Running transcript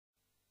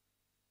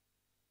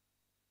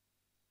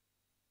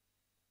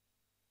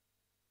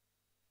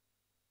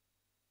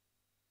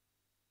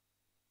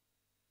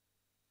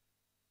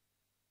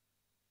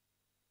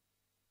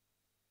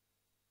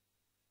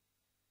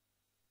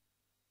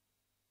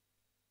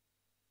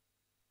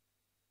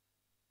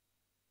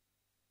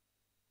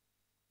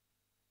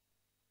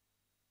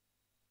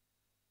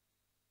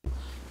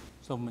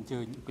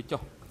The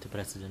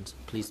President,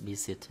 please be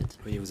seated.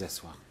 Veuillez vous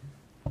asseoir.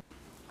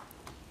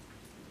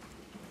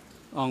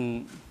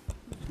 The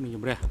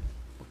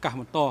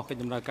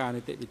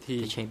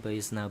chamber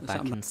is now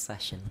back in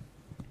session.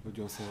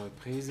 L'audience est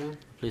reprise.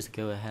 Please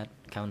go ahead,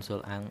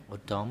 Counsel Ang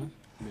Odom.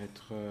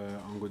 Maître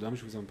Angodom,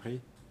 je vous en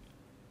prie.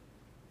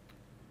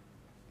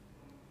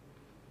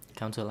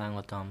 Counsel Ang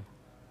Odom.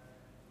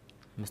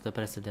 Mr.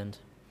 President,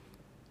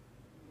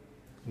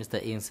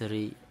 Mr. Ieng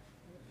Sary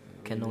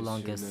can no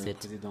longer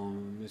sit.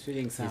 Monsieur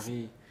Ieng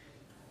Sary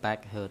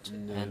back hurt,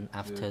 and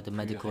after the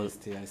medical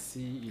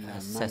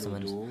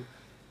assessment,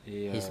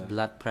 his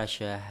blood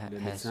pressure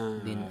has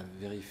been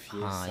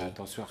high.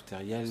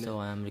 So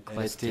I am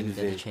requesting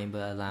that the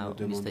chamber allow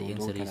Mr. Ieng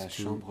Sary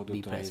to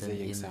be present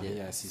in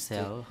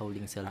the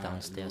holding cell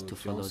downstairs to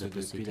follow the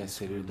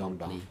proceedings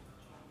remotely.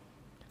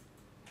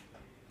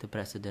 The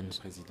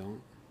President,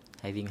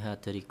 having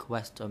heard the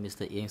request of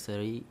Mr. Ieng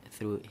Sary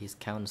through his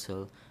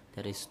counsel,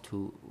 that is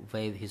to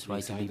waive his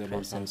right to be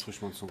present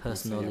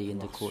personally in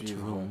the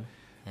courtroom,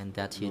 and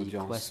that he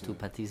requests to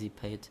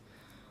participate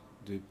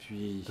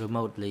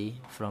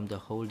remotely from the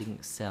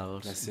holding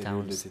cells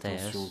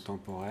downstairs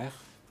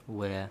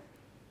where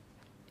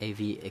AV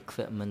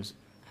equipment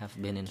have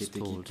been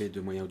installed.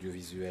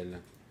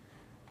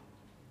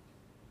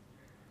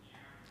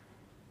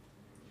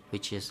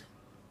 Which is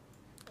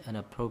an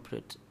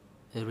appropriate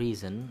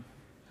reason.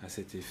 À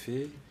cet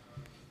effet,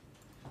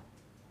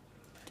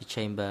 the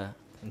chamber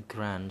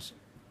grants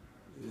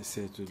this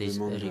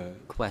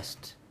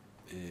request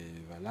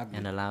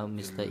and allow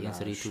Mr. Ieng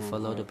Sary to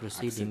follow the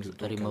proceedings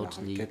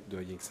remotely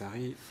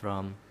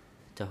from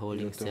the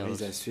holding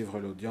cells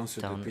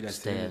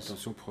downstairs.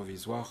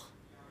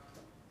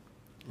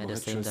 At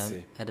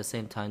the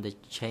same time, the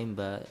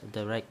chamber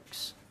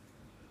directs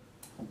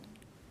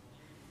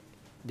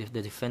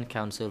the defense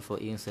counsel for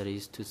Ieng Sary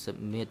to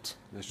submit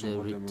the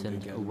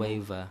written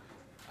waiver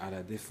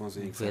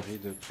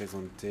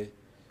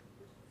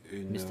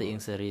Mr. Ieng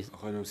Sary's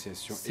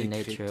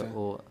signature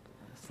or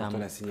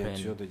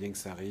thumbprint.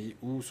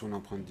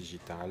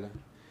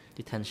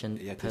 Detention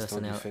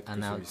personnel are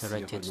now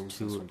directed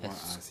to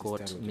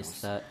escort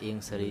Mr.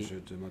 Ieng Sary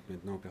to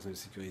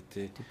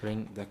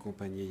bring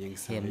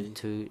him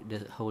to the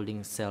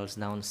holding cells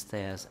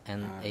downstairs,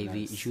 and AV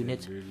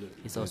unit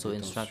is also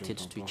instructed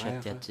to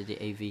check that the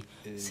AV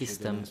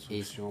system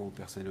is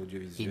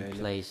in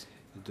place.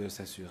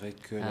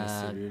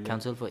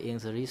 Counsel for Ieng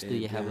Sary, do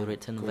you have a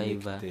written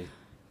waiver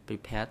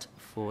prepared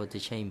for the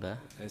chamber?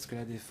 Est-ce que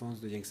la défense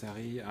de Ieng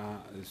Sary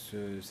a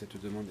cette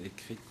demande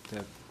écrite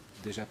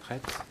déjà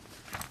prête?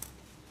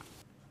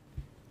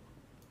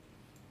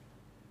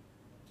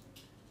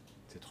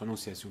 Cette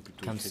renonciation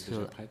plutôt écrite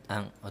déjà prête?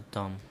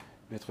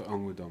 Maître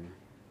Ang Odom.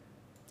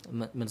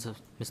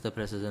 Mr.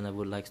 President, I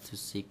would like to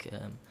seek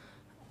a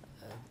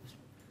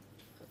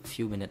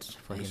few minutes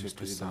for him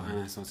to sign.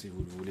 Un instant, si vous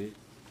le voulez,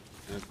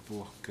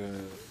 pour que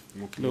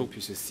mon client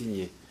puisse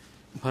signer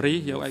le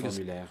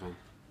formulaire.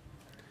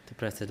 The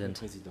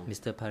President,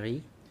 Mr.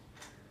 Parry,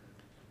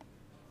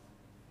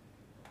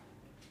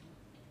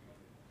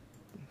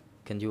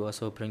 can you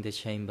also bring the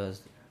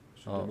chambers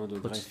or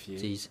put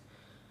these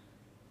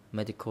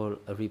medical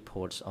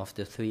reports of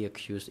the 3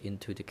 accused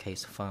into the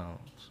case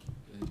files?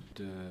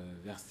 De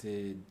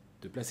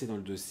placer dans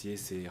le dossier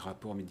ces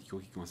rapports médicaux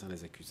qui concernent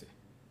les accusés.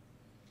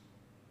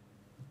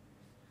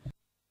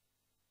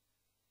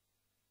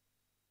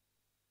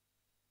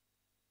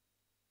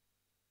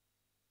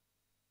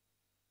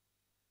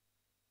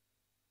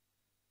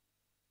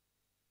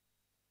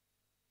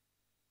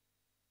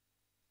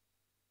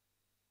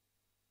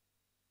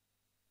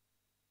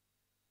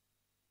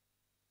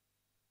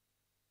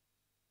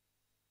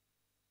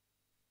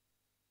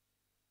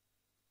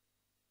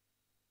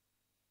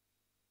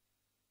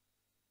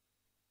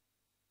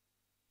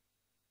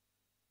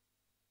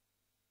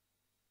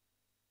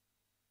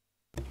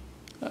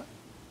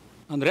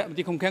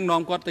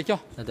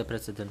 The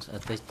President,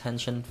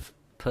 detention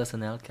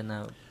personnel can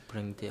now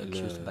bring the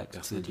accused back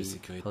to the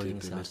holding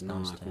cells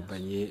downstairs.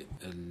 Accompagner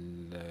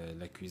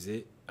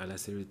l'accusé à la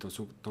cellule de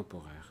détention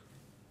temporaire.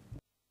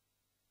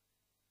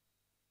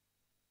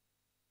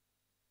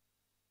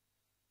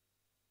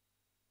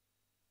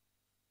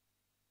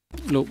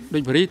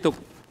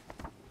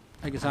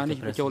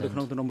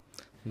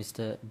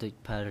 Mr.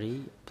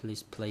 Parry,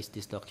 please place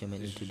this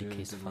document into the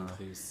case file.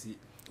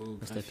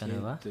 Mr.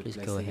 Canova, please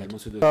go ahead.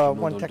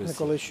 One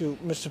technical issue,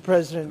 Mr.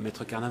 President.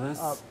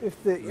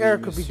 If the air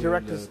could be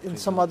directed in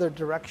some other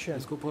direction,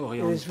 it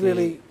is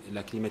really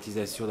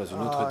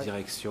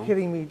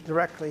hitting me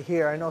directly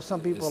here. I know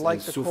some people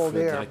like the cold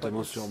air, but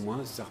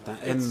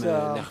it's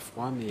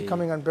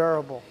becoming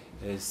unbearable.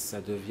 It's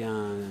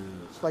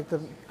like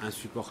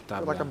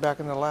I'm back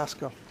in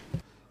Alaska.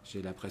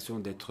 J'ai l'impression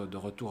d'être de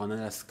retour en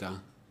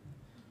Alaska.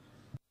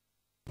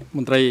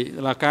 The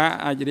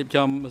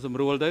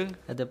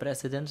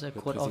President, a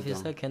court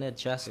officer can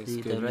adjust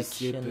the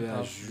direction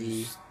of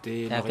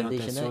the air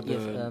conditioner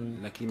if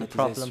the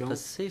problem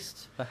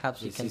persists.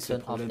 Perhaps you can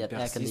turn off that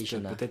air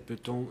conditioner. Peut-être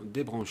peut-on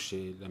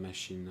débrancher la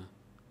machine.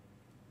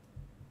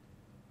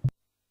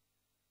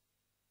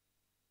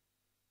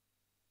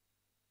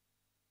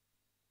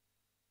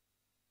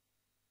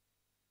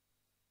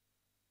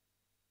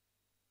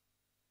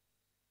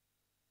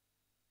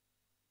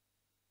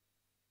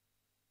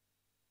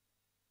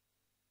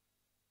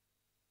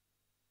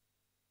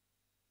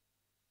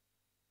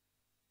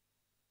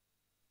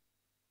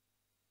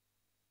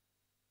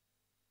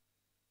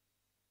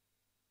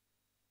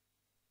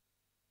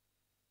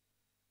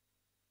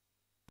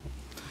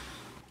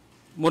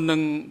 Before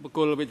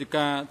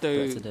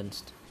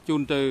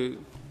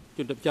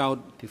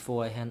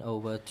I hand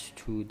over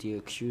to the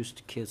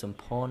accused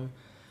Kirsampon,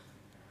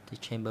 the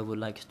chamber would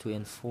like to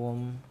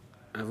inform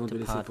Avant de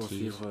laisser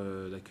poursuivre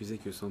l'accusé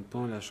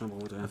Kirsampon, la Chambre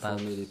voudrait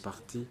informer les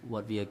parties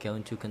what we are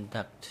going to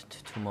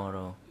conduct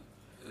tomorrow.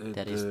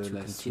 That is to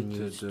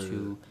continue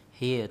to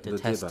hear the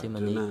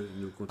testimony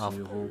of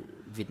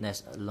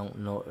witness Long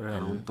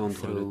Noren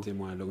through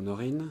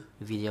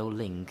video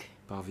link.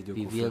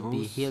 We will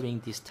be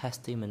hearing this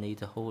testimony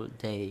the whole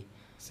day.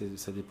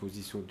 Sa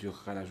déposition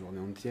durera la journée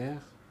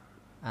entière.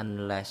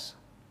 Unless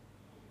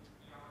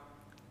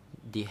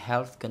the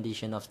health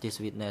condition of this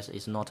witness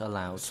is not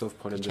allowed,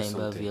 the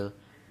chamber will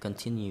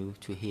continue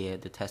to hear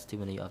the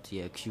testimony of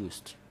the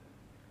accused.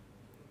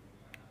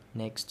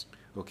 Next.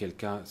 Auquel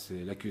cas,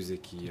 c'est l'accusé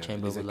qui, les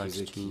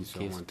accusés qui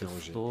seront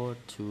interrogés.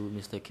 To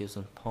Mr.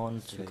 Kirsampon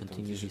to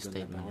continue his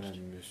statement. La parole à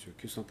M.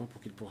 Kirsampon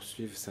pour qu'il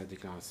poursuive sa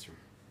déclaration.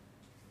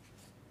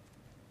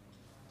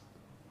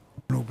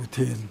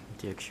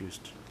 The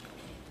accused.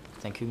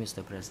 Thank you,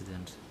 Mr.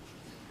 President.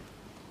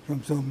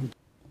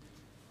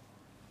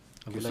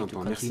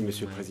 Kirsampon, merci,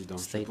 Monsieur le Président.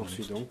 Je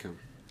poursuis donc.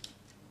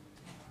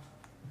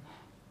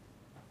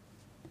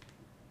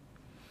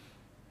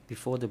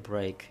 Before the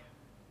break,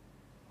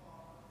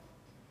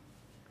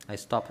 I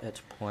stopped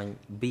at point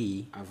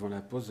B. Avant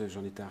la pause,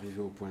 j'en étais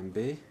arrivé au point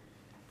B,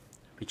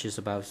 which is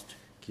about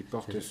qui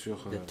porte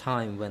sur the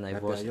time when I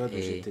was période où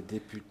a j'étais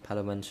député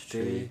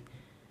parliamentary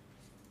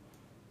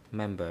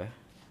member,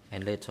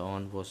 and later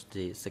on was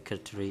the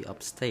Secretary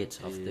of State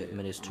of the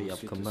Ministry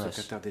of Commerce.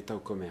 Secrétaire d'État au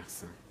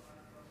commerce.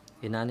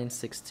 In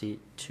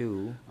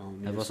 1962,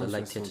 I was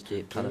elected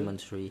the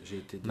parliamentary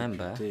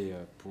member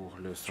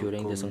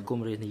during the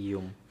Sangkumri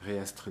Niyum,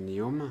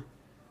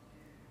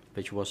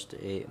 which was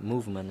a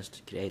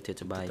movement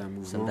created by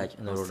Samdech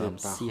Norodom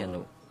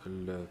Sihanouk.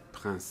 Le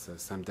prince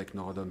Samdech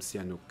Norodom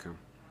Sihanouk.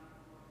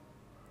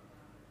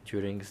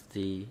 During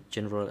the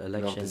general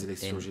election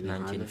in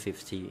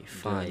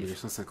 1955.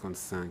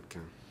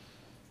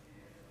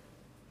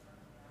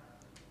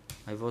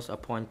 I was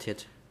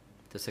appointed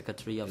the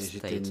Secretary of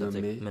State of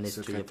the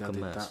Ministry of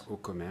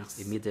Commerce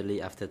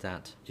immediately after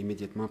that.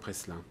 Immédiatement après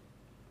cela.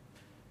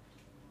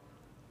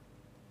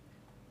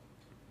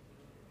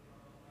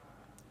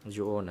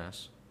 Your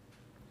Honours,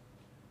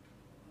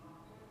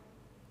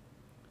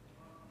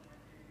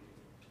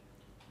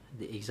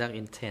 the exact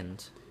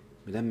intent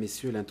Mesdames,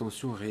 Messieurs,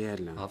 l'intention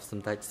réelle of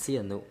Samdech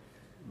Sihanouk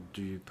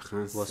du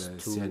prince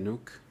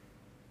Sihanouk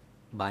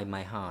by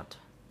my heart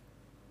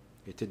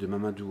était de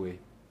m'amadouer.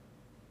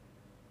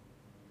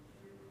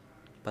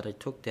 But I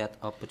took that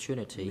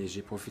opportunity. Mais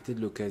j'ai profité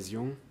de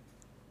l'occasion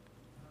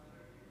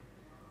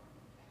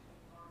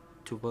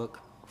to work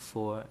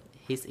for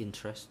his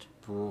interest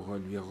pour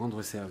lui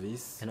rendre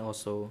service and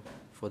also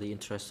for the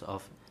interest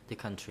of the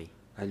country.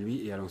 À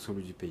lui et à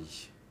l'ensemble du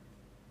pays.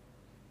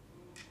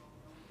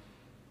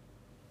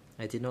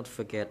 I did not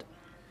forget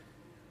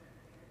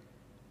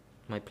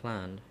my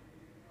plan.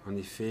 En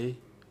effet,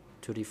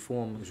 to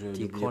reform je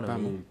n'oubliais pas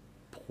mon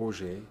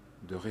projet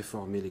de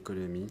réformer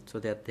l'économie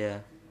so that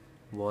there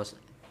was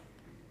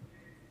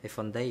a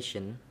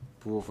foundation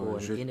pour for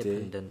jeter an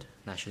independent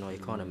national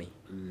economy.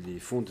 Les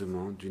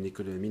fondements d'une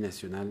économie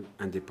nationale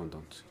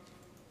indépendante.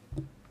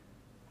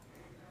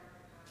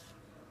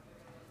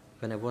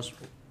 When I was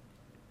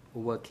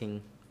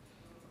working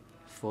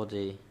for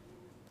the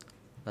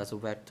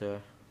Lazovector,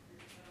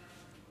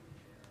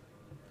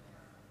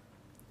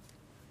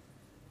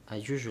 I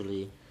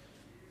usually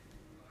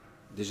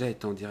déjà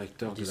étant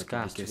directeur de la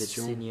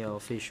publication, senior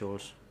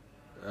officials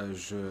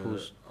je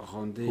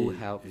rendais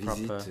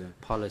visite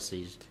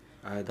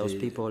à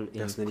des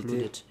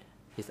personnalités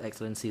His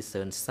Excellency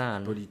Sun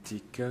San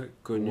politiques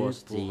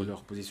connues pour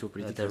leur position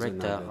politique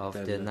director of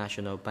the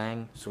National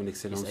Bank, Son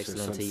Excellence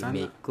Sun San,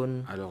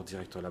 alors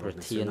directeur de la Banque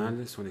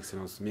nationale, Son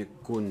Excellence Mie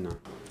Kun,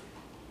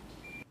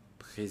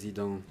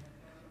 président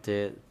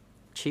the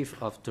Chief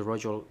of the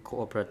Royal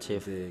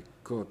Cooperative, des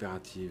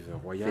coopératives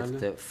royales,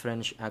 with the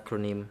French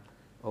acronym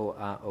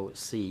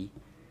OROC,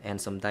 and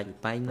Samdech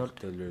Painot,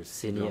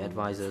 senior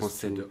advisors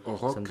to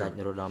Samdech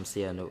Norodom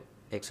Sihanouk,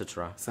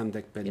 etc.,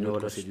 in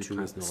order to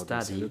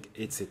study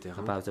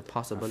about the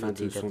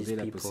possibility that these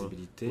people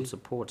would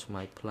support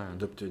my plan.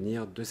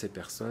 D'obtenir de ces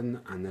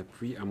personnes un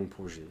appui à mon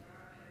projet.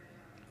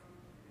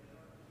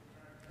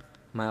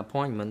 My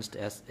appointment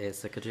as a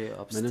Secretary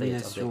of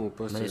State of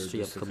the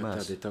Ministry of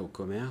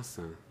Commerce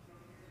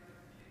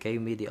gave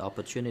me the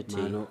opportunity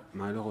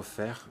m'a alors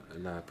offert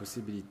la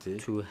possibilité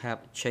to have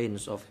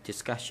chains of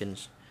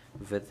discussions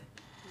with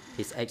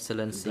His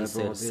Excellency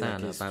Sun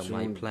San about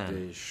my plan.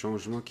 Des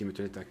changements qui me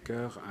tenaient à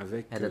cœur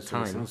avec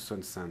Son Excellence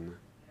Sun San.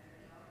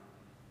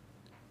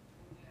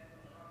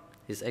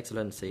 His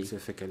Excellency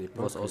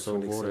was also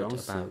worried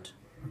about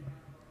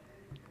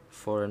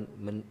foreign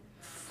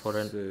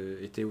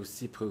était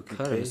aussi préoccupé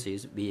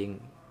currencies being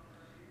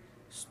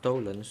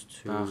stolen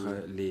par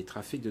les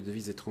trafics de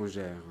devises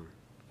étrangères.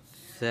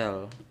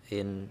 Sell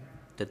in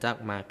the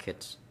dark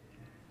markets,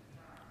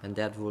 and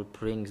that will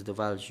bring the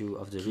value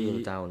of the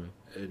real down.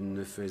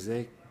 Ne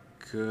faisait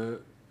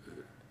que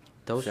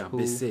faire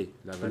baisser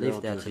la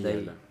valeur du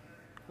réel.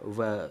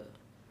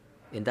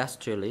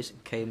 Industrialists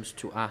came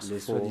to ask les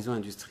for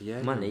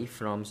money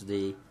from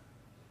the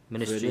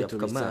Ministry of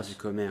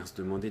Commerce,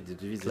 demander des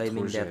devises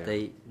claiming étrangères, that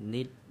they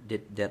needed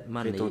that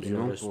money in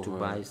order to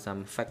buy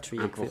some factory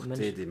equipment,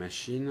 des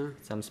machines,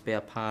 some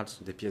spare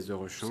parts, des pièces de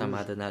rechange, some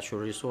other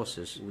natural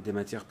resources ou des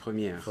matières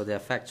premières for their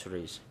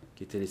factories,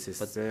 qui étaient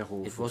nécessaires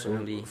au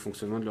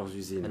fonctionnement de leurs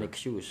usines.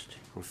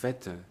 En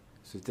fait,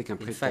 c'était qu'un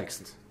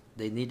prétexte.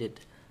 They needed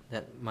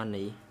that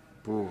money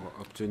pour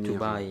obtenir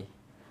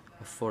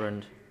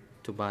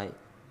to buy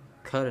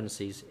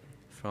currencies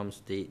from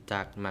the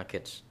dark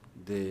markets.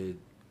 Des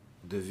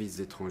devises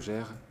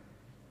étrangères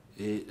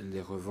et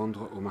les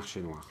revendre au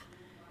marché noir.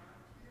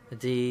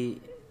 The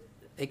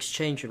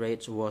exchange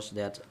rate was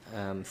that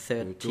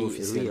 30 reals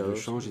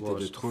était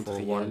de 30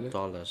 riels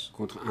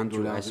contre $1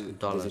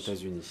 des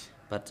États-Unis.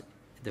 But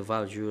the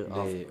value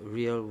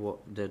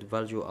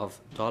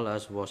of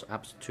dollars was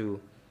up to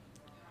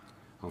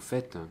en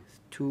fait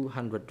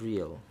 200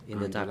 real in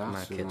the dark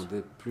market.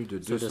 Plus de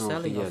 200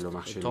 riels au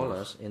marché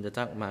noir. In the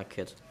dark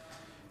market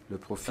le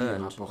profit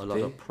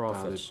rapporté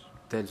par de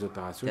telles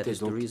opérations était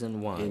donc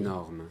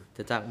énorme.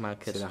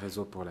 C'est la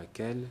raison pour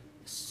laquelle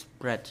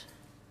spread.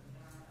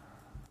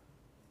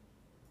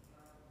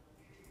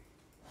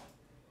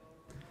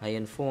 I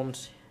informed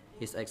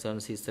His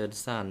Excellency's third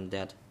son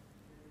that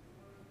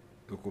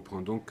on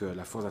comprend donc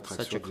la force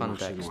d'attraction du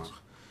marché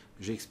noir.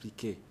 J'ai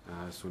expliqué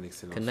à son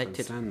Excellence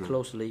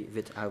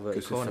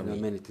que ce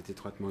phénomène était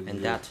étroitement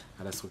lié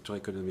à la structure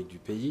économique du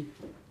pays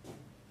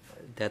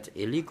that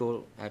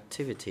illegal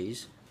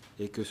activities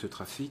et que ce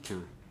trafic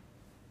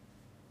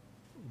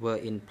were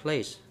in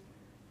place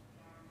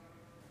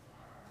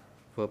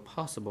were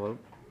possible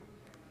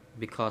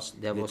because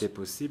there was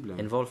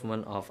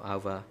involvement of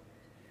our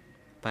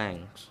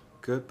banks.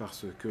 Que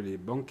parce que les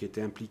banques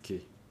étaient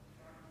impliquées.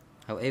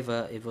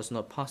 However, it was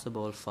not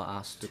possible for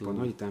us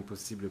Cependant, il était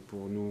impossible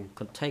pour nous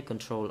take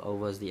control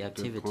over the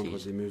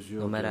activities,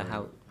 no matter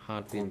how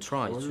hard we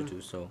tried to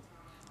do so.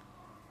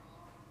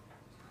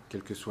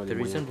 Quels que soient les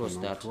moyens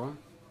qu'on emploie,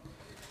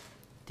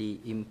 the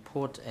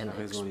import and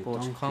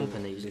export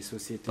companies,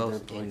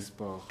 both in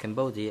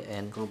Cambodia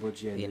and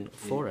in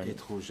foreign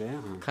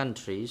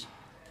countries,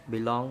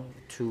 belong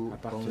to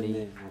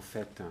only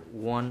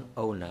one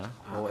owner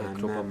or a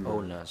group of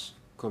owners.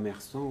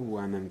 Commerçant ou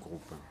à un même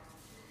groupe.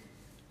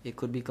 It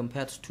could be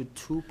compared to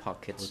two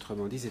pockets.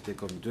 Autrement dit, c'était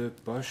comme deux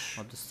poches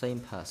of the same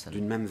person,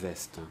 d'une même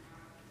veste.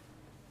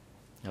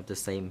 Of the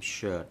same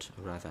shirt,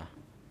 rather.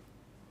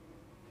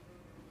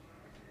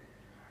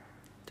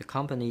 The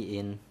company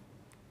in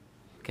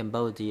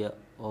Cambodia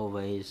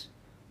always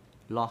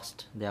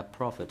lost their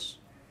profits.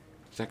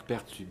 Chaque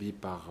perte subie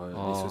par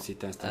les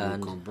sociétés installées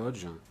au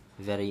Cambodge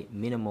very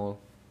minimal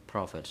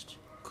profits,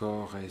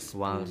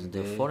 while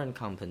the foreign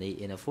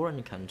company in a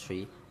foreign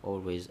country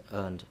always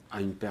earned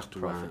à une perte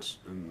profits.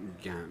 Ou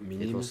un gain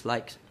minime. It was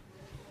like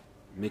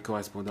mais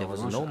correspondant there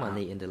was no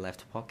money in the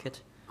left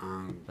pocket,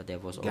 but there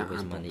was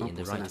always money in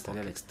the right pocket.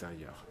 À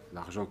l'extérieur.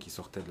 L'argent qui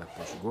sortait de la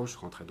poche gauche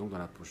rentrait donc dans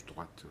la poche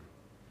droite.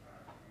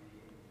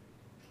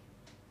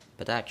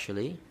 But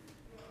actually,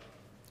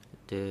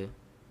 the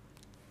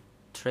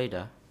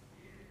trader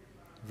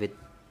with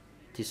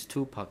these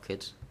two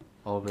pockets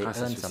always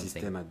grâce à earned ce something.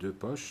 Système à deux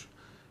poches,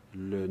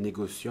 le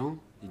négociant,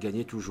 il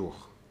gagnait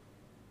toujours.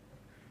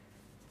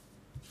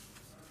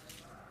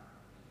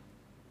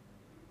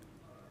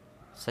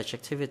 Such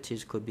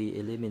activities could be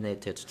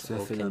eliminated. Ce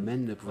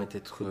phénomène ne pouvait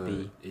être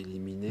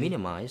éliminé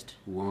minimized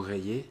ou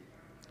enrayé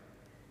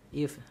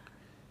if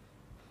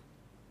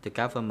the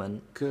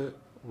government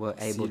were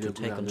able to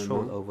take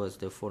control over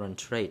the foreign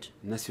trade,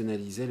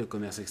 nationaliser le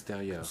commerce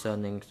extérieur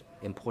concerning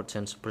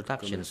important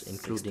productions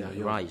including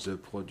rice, de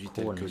produits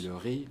tels que le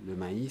riz, le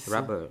maïs,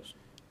 rubbers,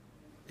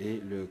 et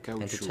le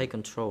caoutchouc, and to take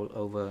control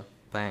over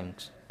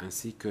banks,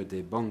 ainsi que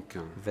des banques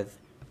with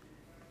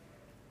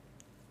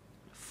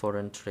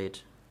foreign trade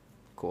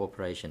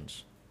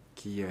cooperations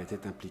qui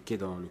étaient impliquées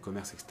dans le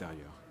commerce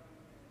extérieur.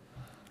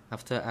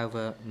 After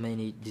our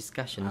many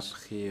discussions,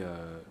 après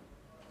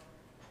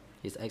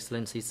His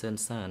Excellency Sun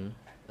San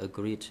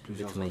agreed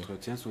plusieurs with me.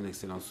 entretiens, son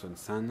Excellence Sun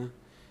San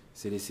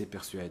s'est laissé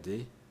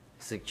persuader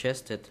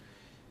suggested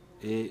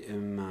et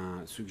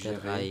m'a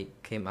suggéré that I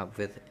came up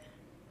with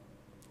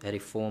a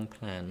reform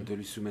plan de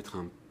lui soumettre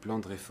un plan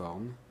de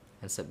réforme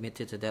and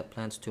submitted that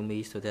plan to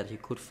me so that he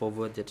could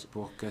forward it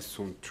pour qu'à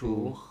son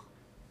tour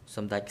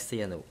Samdech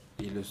Sihanouk.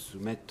 Il le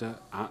soumette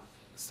à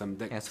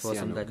Samdech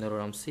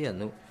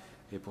Sihanouk.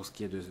 Et pour ce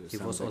qui est de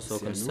Samdech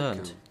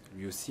Sihanouk,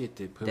 lui aussi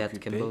était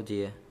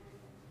préoccupé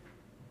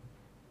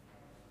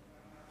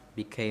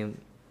became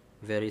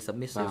very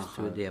submissive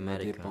to the la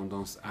America.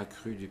 dépendance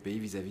accrue du pays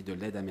vis-à-vis de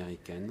l'aide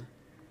américaine,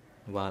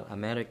 while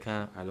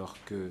America alors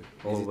que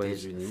les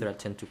always États-Unis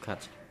threatened to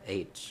cut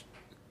aid.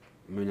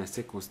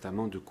 Menaçaient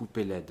constamment de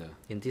couper l'aide.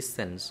 In this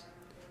sense,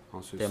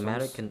 en ce the sens,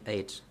 American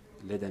aid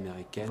l'aide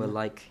américaine were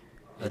like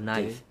a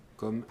knife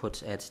comme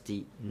put at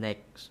the neck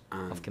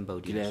of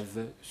Cambodia.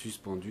 Glaive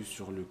suspendu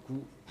sur le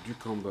cou du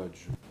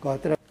Cambodge.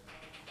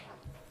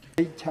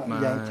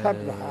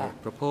 My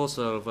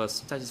proposal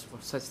was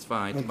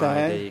satisfied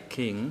by the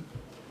king.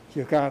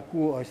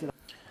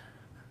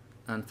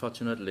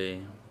 Unfortunately,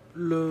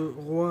 le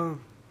roi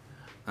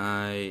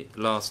I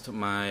lost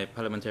my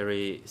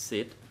parliamentary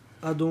seat.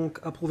 A donc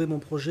approuvé mon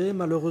projet.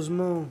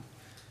 Malheureusement,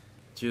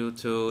 due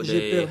to j'ai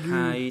the perdu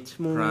high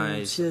mon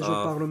price siège au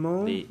of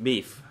Parlement, the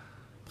beef.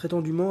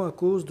 Prétendument à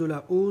cause de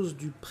la hausse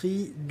du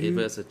prix du It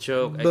was a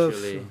joke, bœuf.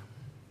 actually.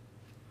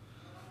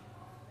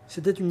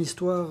 C'était une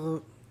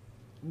histoire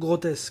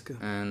grotesque.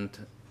 And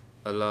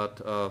a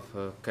lot of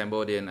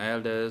Cambodian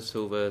elders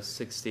who were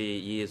 60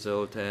 years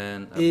old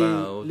and Et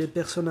about les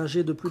personnes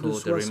âgées de plus de could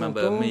 60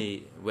 remember ans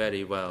me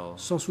very well.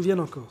 s'en souviennent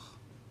encore.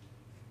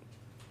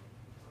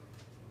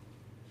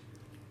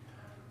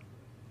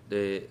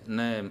 The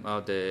name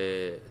of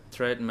the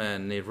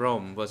tradesman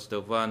Nirom was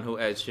the one who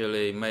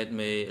actually made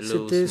me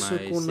lose C'était ce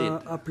my qu'on seat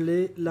a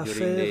appelé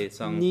l'affaire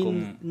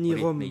Nin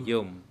Nirom,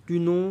 du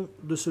nom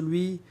de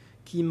celui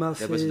qui m'a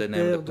That was fait the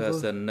name of the perdre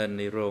person, Nin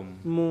Nirom.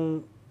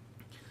 mon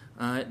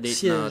I did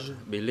siège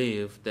not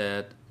believe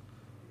that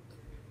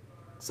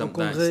au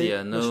sometimes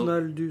Congrès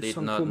national du did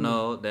not Sankum.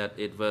 know that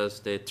it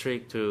was the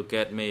trick to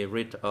get me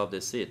rid of the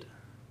seat.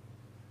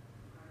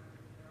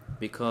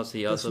 Because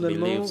he also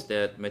believes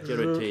that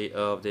majority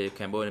of the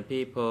Cambodian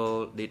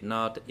people did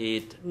not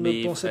eat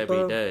beef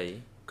every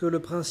day, que le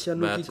prince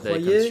Sihanouk y but they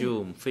croyait,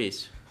 consume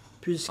fish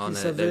puisqu'il on a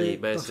savait daily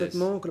basis.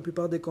 parfaitement que la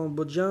plupart des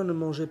Cambodgiens ne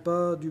mangeaient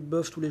pas du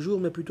bœuf tous les jours,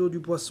 mais plutôt du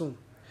poisson.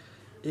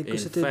 Et que In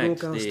c'était fact,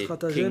 donc un the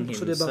stratagème king pour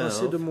se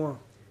débarrasser de himself moi.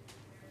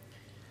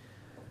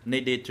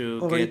 Needed to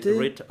En get réalité,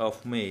 rid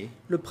of me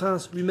le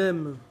prince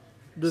lui-même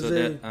so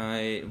devait that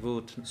I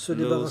would se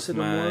lose débarrasser de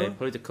my moi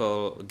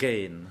political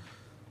gain.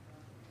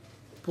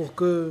 pour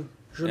que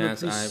je ne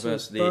As I puisse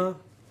was the pas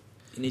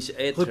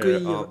initiator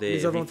recueillir of the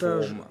les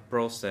avantages reform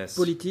process,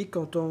 politiques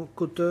en tant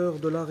qu'auteur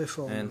de la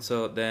réforme. and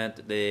so that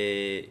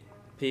the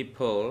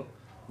people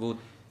would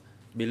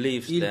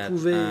believe Il that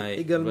pouvait I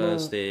également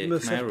was the me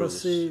faire Khmer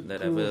passer Rouge,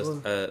 that I was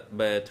pour a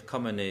bad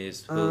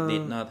communist who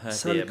did not un have the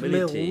sale Khmer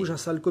ability, rouge, un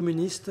sale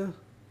communiste,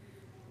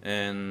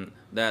 and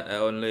that I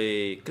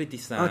only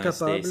criticized the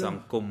incapable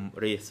Samkum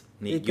Res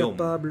et Niyom.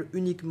 capable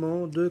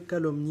uniquement de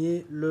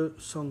calomnier le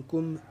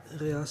Sankum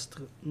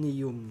Reastre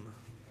Niyum.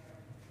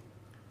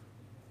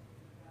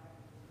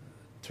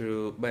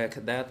 To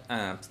back that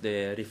up,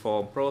 the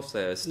reform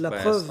process La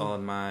based preuve, on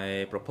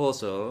my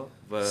proposal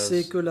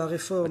c'est was que la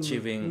réforme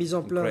achieving mise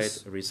en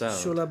place great results.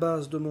 sur la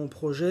base de mon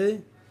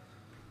projet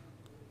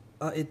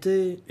a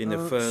été in the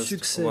un first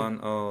succès 1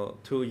 or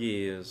 2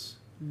 years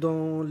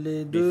dans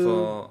les deux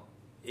before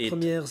it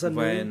premières années,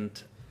 went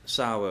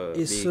sour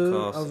et ce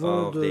because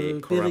avant of de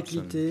the corruption.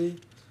 péricliter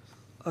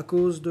à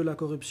cause de la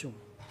corruption.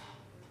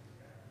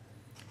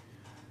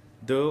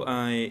 Though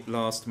I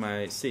lost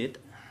my seat,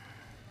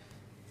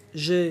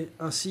 J'ai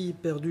ainsi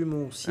perdu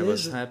mon I was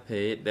siège,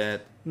 happy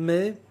that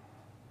mais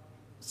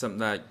some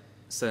like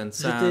Son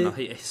San, or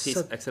His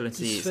J'étais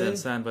Excellency satisfait Son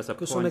San was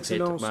que son appointed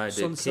Excellence by the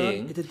Son San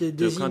king ait été to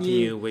désigné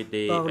continue with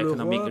the par le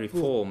economic roi pour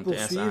reform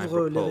as I poursuivre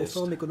les proposed.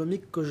 réformes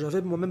économiques que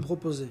j'avais moi-même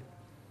proposées.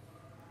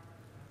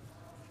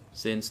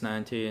 Since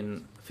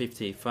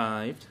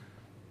 1955,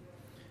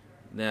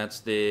 that's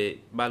the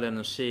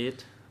balance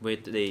sheet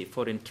with the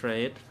foreign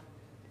trade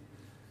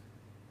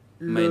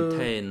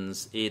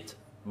maintains its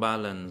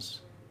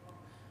balance.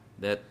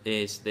 That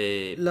is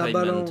the La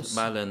payment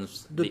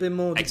balance, de the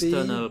paiement du pays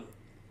external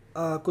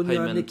a connu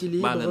un payment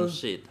équilibre balance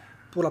sheet.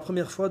 pour la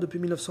première fois depuis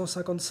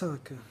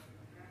 1955.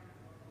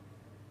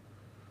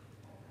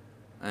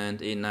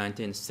 And in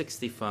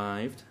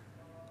 1965,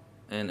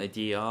 and a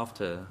year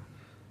after,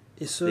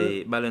 Et ce,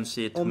 the balance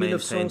sheet en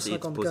maintained its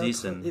 1954,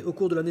 position. et au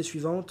cours de l'année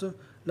suivante,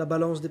 la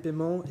balance des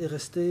paiements est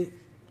restée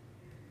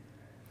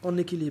en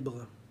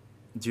équilibre.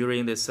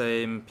 During the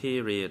same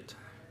period,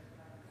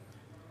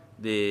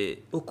 the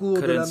Au cours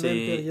de la même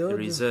currency période,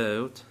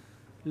 reserve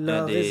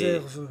la at the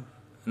réserve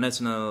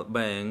National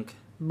Bank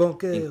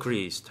bancaire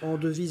increased. en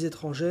devises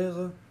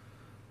étrangères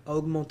a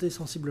augmenté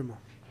sensiblement.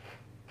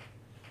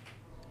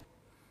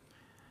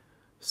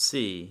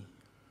 C.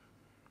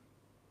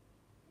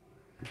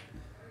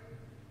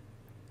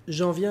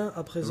 J'en viens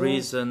à présent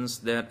Reasons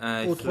that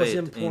I au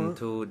troisième fled point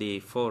into the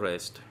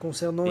forest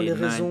concernant in les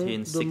raisons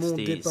de mon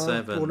départ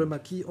 1967. pour le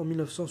maquis en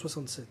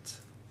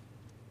 1967.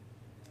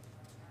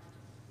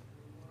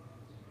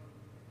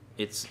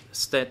 It's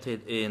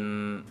stated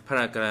in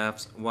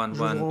paragraphs Je vous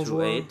renvoie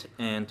 1128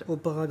 and au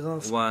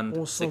paragraphe 1600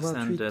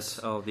 1128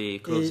 of the et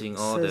closing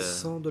order.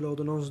 1600 de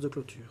l'ordonnance de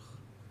clôture.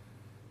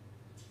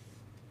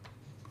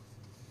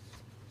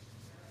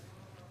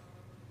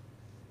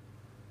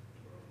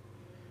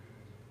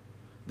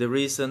 The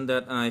reason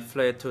that I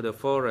fled to the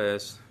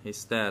forest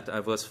is that I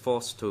was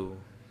forced to.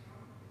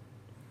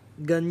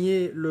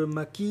 Gagner le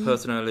maquis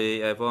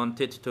Personally, I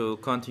wanted to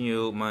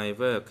continue my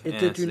work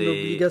était as une the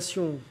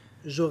obligation.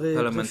 J'aurais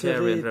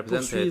parliamentarian préféré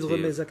poursuivre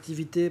representative. mes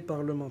activités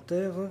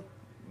parlementaires,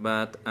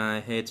 but I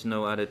had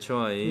no other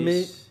choice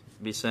mais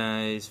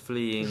besides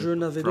fleeing je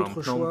n'avais from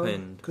d'autre Phnom choix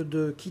Penh. que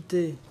de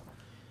quitter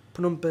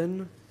Phnom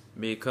Penh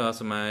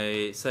Because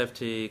my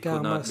safety car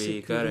could ma not be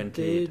sécurité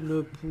guaranteed.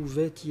 ne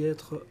pouvait y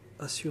être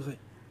assurée.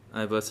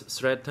 I was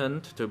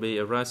threatened to be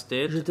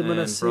arrested J'étais and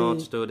menacé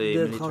brought to the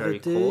d'être military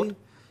court arrêté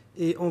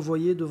et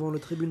envoyé devant le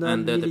tribunal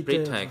under the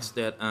militaire pretext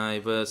that I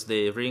was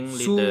the sous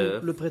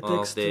ringleader le of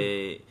prétexte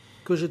the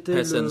que j'étais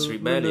peasants' le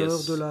meneur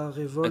rebellious de la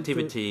révolte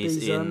activities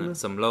paysanne in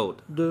Samlaut.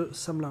 de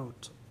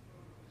Samlaut.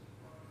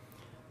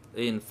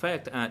 In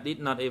fact, I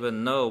did not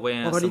even know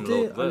where En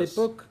réalité, Samlaut à was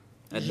l'époque,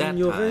 at that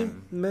j'ignorais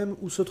time. même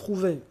où se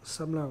trouvait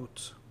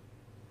Samlaut.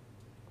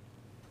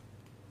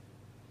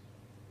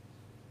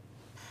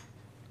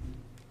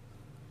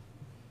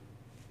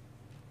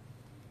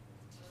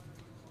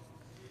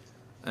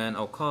 And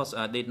of course,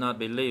 I did not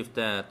believe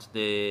that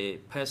the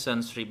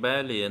peasants'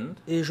 rebellion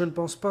Et je ne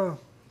pense pas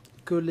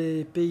que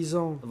les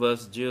paysans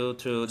was due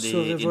to se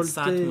the révoltaient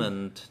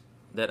incitement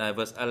that I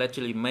was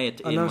allegedly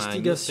made à in my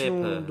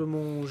l'instigation newspaper, de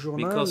mon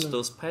journal, because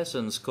those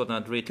peasants could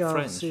not read car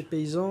French. ces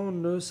paysans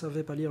ne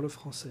savaient pas lire le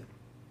français.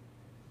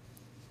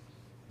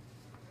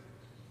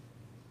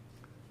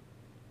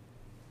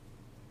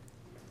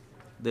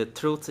 The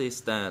truth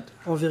is that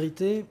En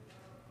vérité,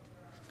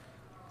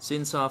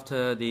 since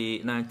after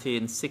the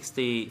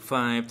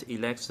 1965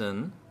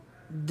 election,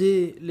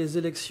 dès les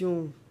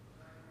élections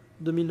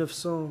de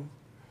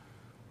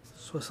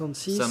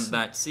 1966, some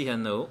like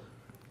Sihanouk,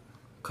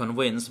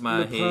 convinced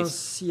by le prince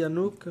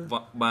Sihanouk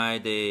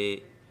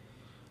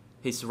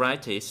his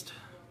rightist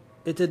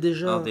était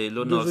déjà of the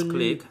Lunals devenu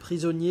clique,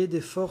 prisonnier des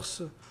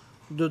forces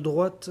de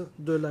droite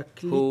de la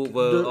who clique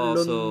were de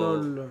also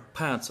Lon Nol,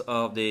 parts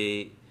of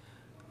the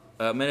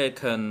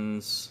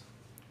Americans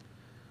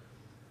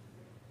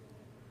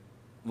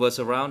was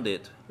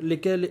surrounded,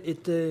 lesquelles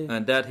étaient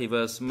and that he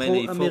was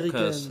mainly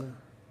focused pro-américaines.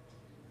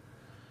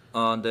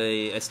 on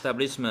the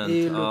establishment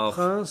Et le of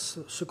prince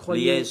se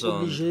croyait liaison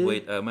obligé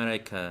with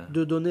America.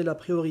 de donner la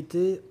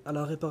priorité à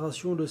la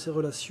réparation de ses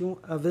relations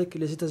avec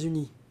les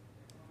États-Unis.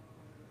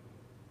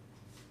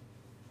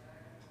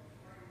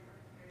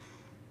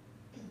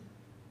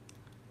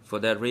 For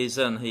that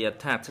reason, he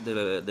attacked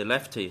the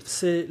leftists.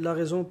 C'est la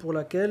raison pour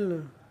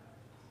laquelle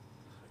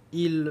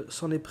il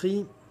s'en est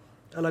pris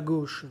à la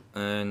gauche.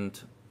 And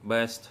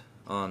based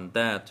on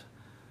that,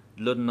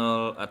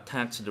 Ludnol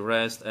attacked the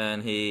rest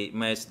and he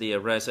made the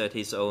arrest at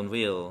his own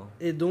will.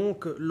 Et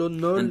donc, Lon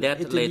Nol And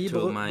that était led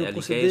libre to my de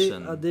procéder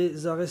allegation. à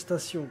des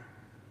arrestations.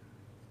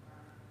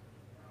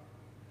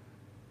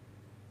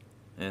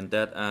 And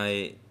that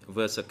I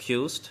was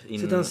accused in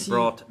C'est ainsi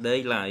broad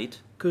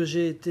daylight que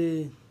j'ai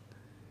été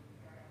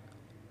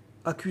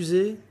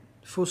accusé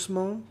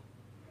faussement,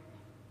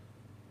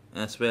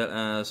 as well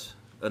as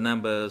a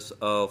number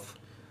of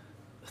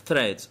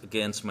threats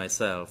against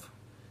myself.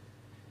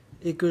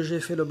 et que j'ai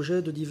fait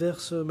l'objet de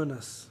diverses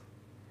menaces.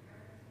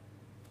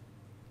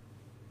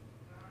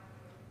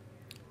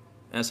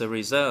 As a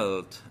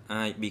result,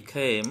 I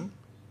became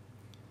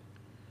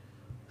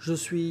Je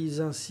suis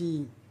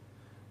ainsi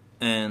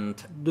an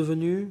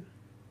devenu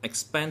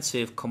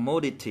expensive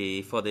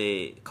commodity for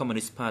the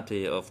Communist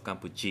Party of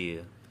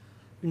Cambodia.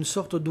 une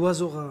sorte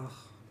d'oiseau rare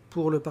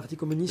pour le Parti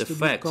communiste The du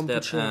fact that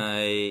Cambodge.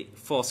 I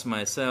forced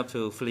myself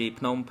to flee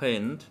Phnom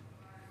Penh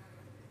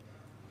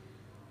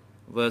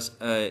was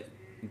a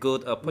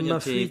good Ma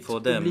opportunity fuite for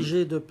them,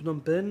 obligée de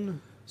Phnom Penh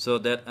so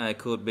that I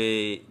could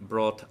be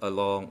brought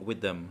along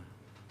with them.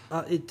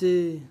 a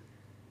été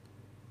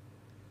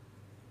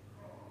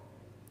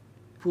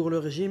pour le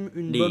régime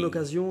une bonne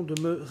occasion de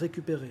me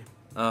récupérer.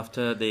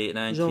 After the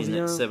J'en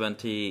viens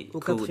 1970 au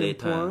coup quatrième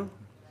d'État, point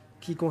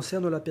qui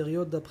concerne la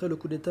période d'après le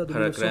coup d'État de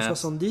Paragraph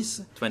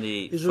 1970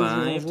 et je vous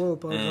 25 renvoie au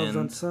paragraphe and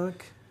 25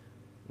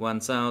 et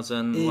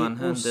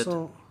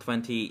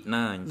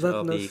 1129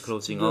 of the 29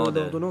 closing de order.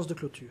 l'ordonnance de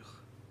clôture.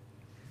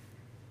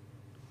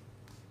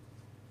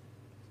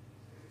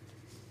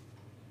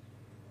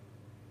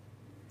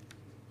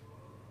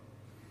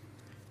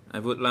 I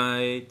would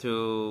like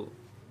to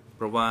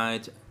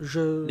provide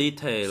Je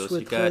details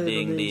souhaiterais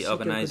regarding donner the ici quelques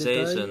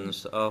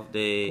organizations of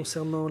the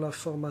concernant la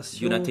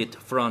formation United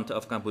Front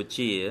of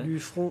Cambodia du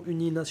Front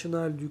Uni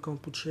National du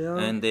Kampuchea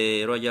and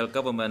the Royal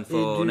Government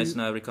for du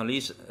National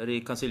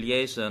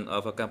Reconciliation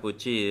of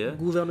Cambodia,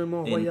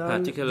 gouvernement in royal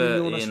particular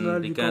d'Union in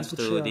nationale du regards to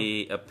Kampuchea,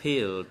 the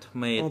appeal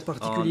made en on the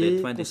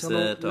particulier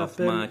concernant 23rd of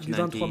l'appel March du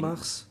 23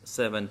 mars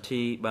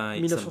 1970 by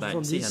Samdech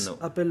 1970, Sihanouk.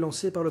 appel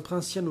lancé par le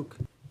prince Sihanouk.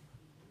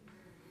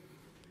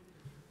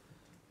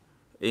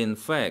 In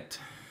fact,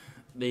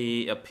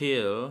 the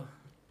appeal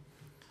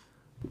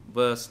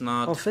was En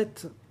not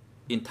fait,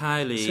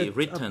 entirely cet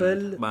written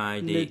appel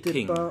by the n'était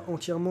king. pas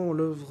entièrement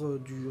l'œuvre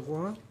du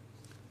roi.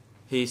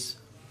 His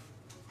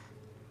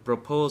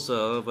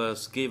proposal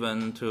was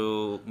given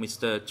to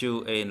Mr.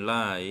 Zhou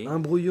Enlai, Un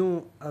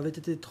brouillon avait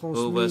été who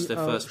transmis was the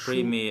à first Zhou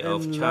premier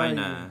of Enlai,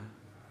 China,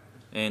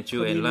 and Zhou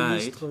Premier Enlai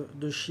ministre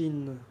de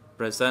Chine.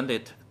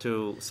 presented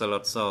to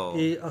Salotso.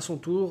 Et à son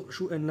tour,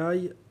 Zhou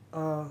Enlai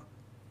a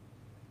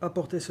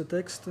apporté ce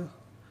texte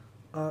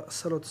à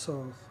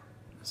Salotsor.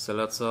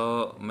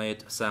 Salotso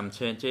made some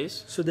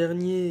changes. Ce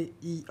dernier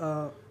y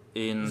In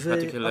avait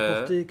particular,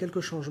 apporté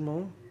quelques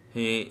changements.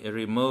 he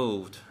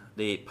removed the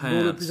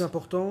dont le plus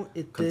important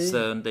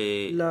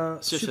était la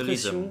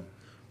suppression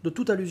de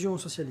toute allusion au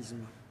socialisme.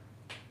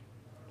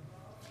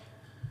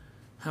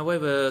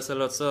 However,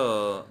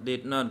 Salazar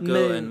did not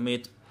go and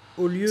meet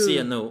au lieu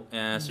Sihanouk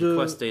as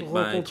requested by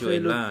rencontrer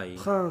Zhou le Enlai,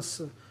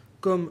 prince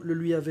comme le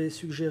lui avait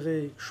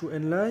suggéré Zhou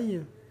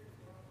Enlai,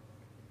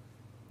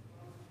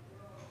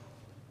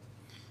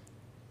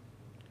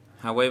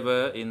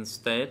 however,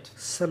 instead,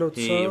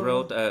 he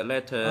wrote a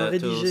letter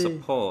to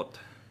support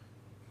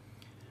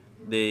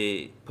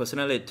the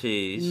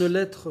personalities, une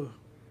lettre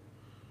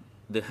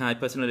the high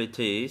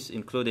personalities,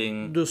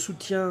 including de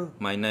soutien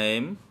my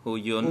name, Hu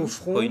Yun, au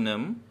front. Hui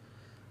Nam.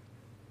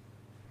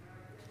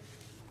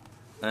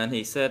 And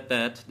he said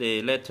that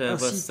the letter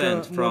was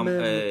sent from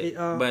a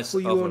base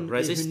of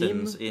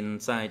resistance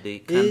inside the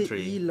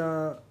country. Et il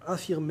a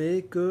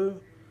affirmé que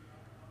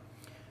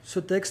ce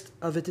texte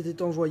avait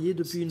été envoyé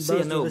depuis une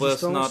base de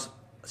résistance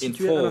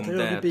située à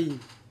l'intérieur du pays.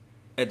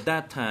 At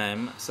that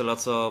time,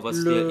 Salazar was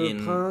still in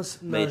Le prince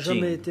n'a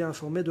jamais été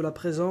informé de la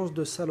présence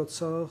de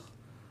Salazar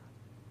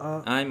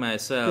à I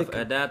myself, Pékin.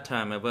 at that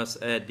time, I was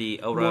at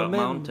the Oral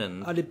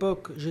Mountain. À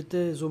l'époque,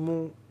 j'étais au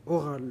mont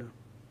Oral.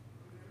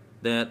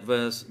 That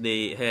was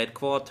the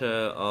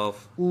headquarter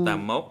of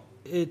Tamok,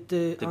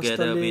 était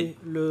together installé with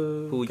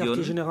le Hu quartier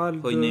Yun, général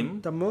Hui de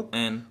Nim, Tamok,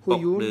 and Hu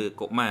Bok Yun, de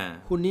Kokma.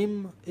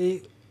 Hunim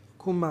et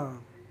Kuma.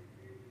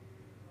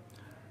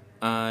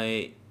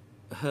 I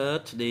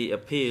heard the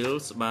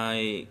appeals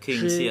by King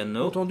J'ai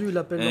Sihanouk entendu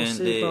l'appel and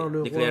lancé par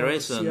le the roi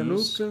declarations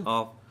Sihanouk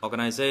of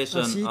organization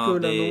ainsi que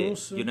of the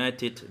l'annonce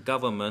United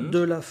Government de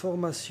la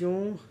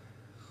formation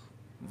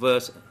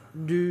was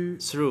du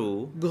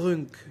through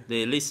GRUNC,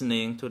 the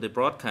listening to the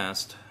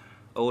broadcast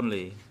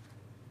only.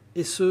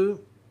 et ce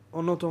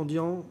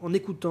en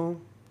écoutant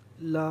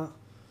la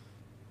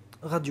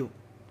radio.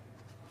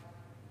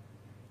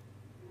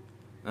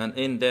 And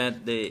in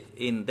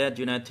that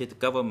United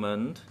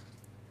Government,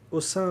 Au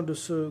sein de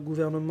ce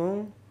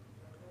gouvernement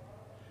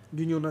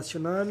d'union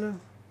nationale,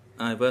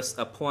 I was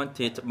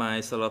appointed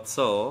by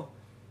Salazar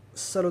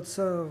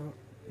Salazar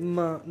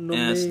m'a as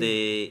nommé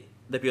the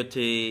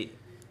Deputy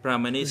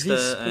Prime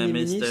Minister and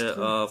Minister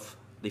of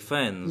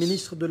Defense.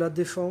 ministre de la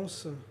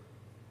Défense.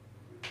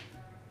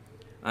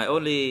 I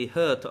only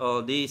heard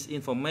all this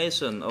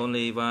information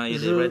only via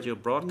the radio Je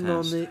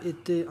broadcast. n'en ai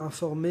été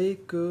informé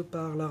que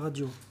par la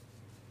radio.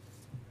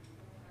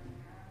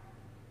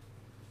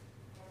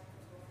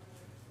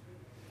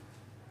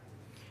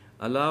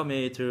 Allow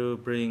me to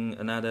bring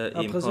another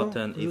À présent,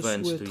 important je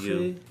event to you.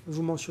 souhaiterais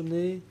vous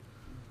mentionner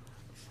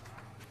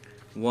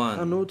un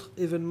One, autre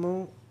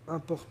événement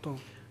important.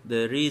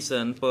 the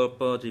reason Pol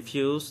Pot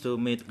refused to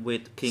meet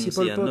with King Si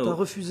Pol Pot a Sihanouk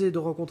refusé de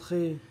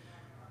rencontrer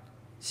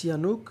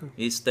Sihanouk,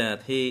 is that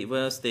he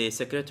was the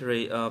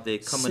secretary of the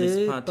Communist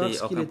c'est Party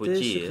parce of qu'il était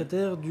Cambodia,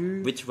 secrétaire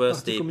du which was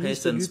Parti the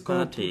communiste du Peasants'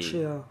 Party,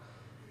 Kampuchea,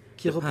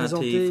 qui the party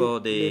représentait for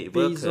the les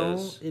paysans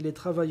workers, et les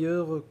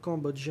travailleurs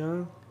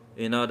cambodgiens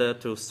in order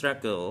to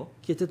struggle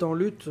qui étaient en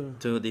lutte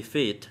to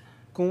defeat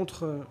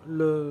contre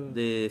le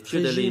the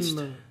feudalist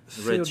régime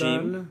regime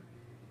féodal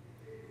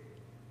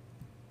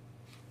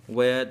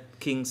where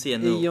King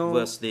Sihanouk ayant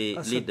was the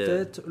à sa leader.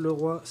 tête le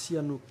roi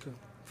Sihanouk.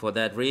 For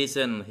that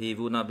reason, he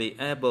would not be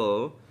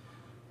able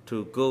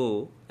to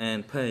go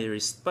and pay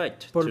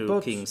respect Pol to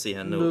Pot King ne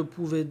Sihanouk.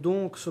 pouvait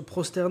donc se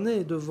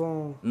prosterner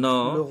devant le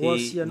No, roi he would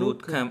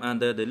Sihanouk come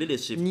under the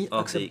leadership ni of the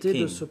accepter de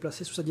king. se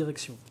placer sous sa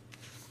direction.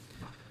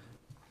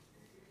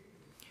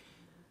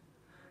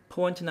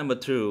 Point number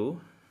 2,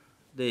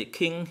 the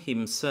king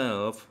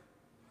himself,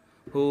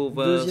 who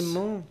was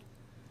Deuxièmement,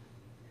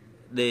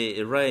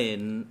 the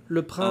reign le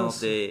of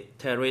prince the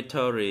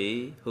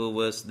territory, who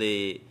was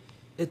the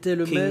était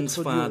le king's maître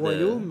du father,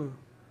 royaume,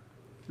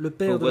 le who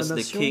père de la was the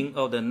nation, king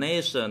of the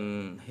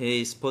nation.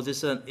 His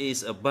position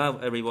is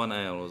above everyone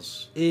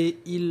else. et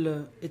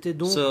il était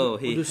donc So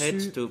he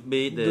au-dessus had to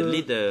be the de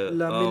leader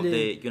la of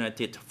mêlée. the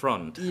United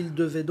Front. Il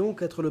devait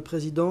donc être le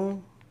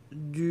président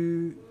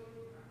du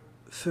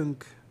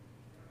FUNC.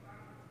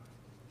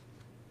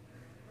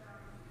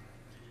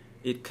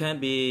 It can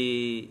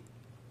be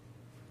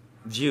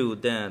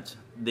viewed that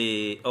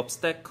the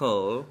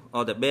obstacle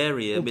or the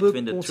barrier On peut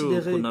between the two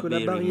considérer could not que la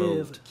be barrière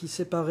removed. qui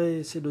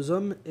séparait ces deux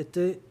hommes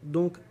était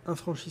donc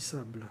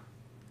infranchissable.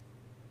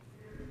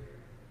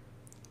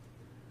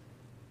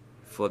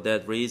 For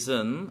that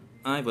reason,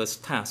 I was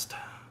tasked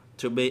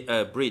to be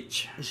a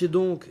bridge J'ai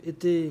donc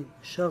été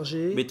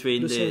chargé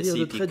Between de the servir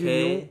de trait CPK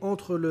d'union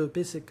entre le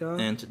PCK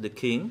and the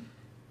king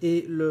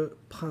et le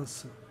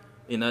prince.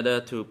 in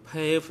order to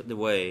pave the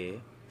way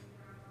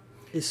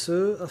Et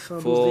ce, afin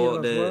For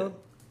d'ouvrir la voie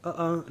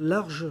à un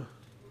large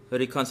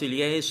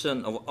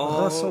reconciliation of all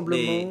the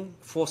rassemblement de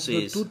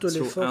forces toutes les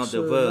throughout forces the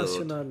world,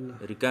 nationales,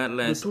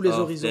 regardless de tous les of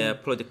horizons,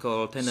 their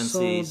political sans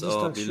tendencies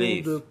or distinction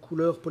beliefs, de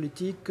couleur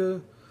politique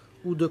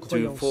ou de to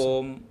croyance.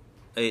 form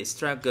a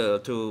struggle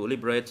to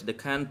liberate the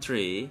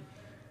country, Et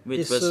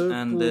which was ce,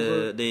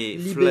 under pour the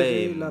libérer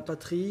flame la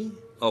patrie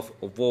of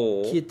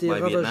war qui était by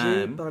ravagée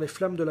Vietnam, par les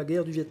flammes de la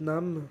guerre du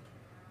Vietnam,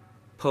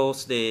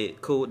 Post the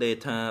coup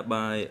d'État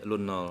by Lon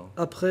Nol.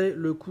 Après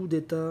le coup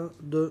d'État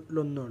de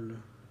Lon Nol.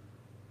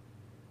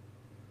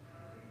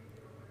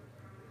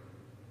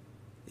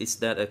 Is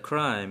that a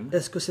crime?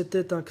 Est-ce que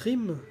c'était un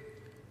crime?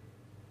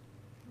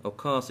 Of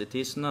course it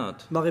is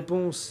not. Ma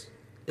réponse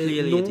est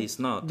Clearly non, it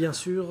is not. Bien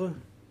sûr,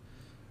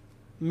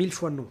 1000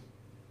 fois non.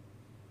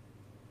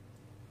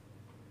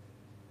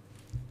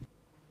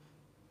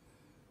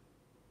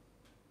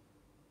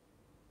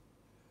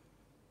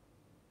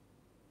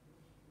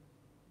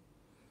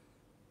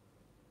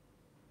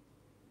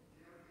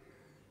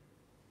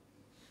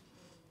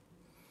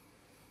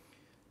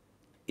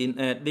 In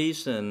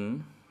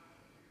addition,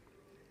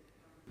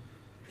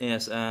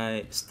 as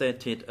I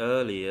stated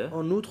earlier,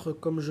 en outre,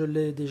 comme je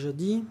l'ai déjà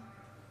dit,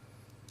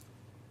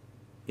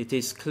 it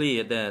is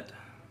clear that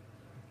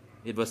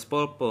it was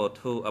Pol Pot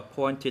who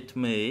appointed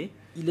me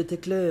il était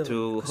clair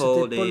to que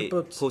hold c'était Pol the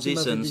Pot qui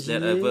positions m'avait that I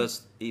désigné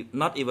was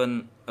not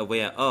even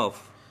aware of.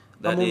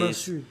 à That mon is,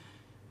 insu.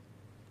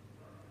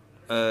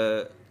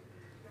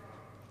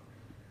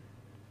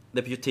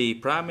 Deputy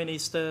Prime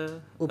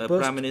Minister, Au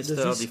Prime Minister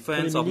de of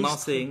Defense of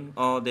nothing,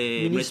 or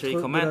the military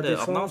commander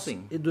of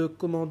nothing. Et de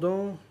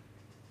commandant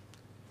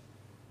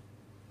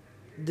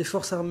des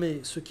forces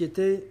armées, ce qui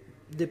était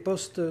des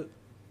postes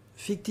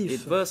fictifs.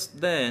 It was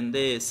then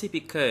the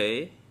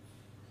CPK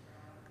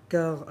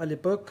car à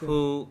l'époque,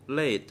 who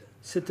led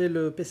c'était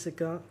le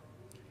PCK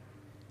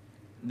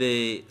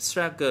the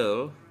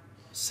struggle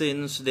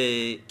since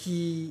the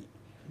qui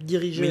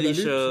dirigeait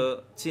militia la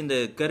lutte, since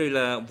the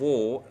guerrilla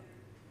war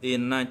in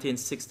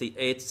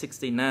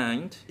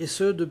 1968-69, et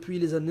ce depuis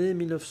les années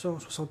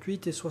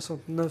 1968 et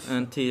 69,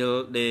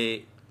 until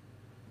the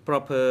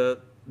proper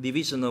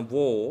division of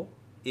war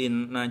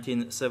in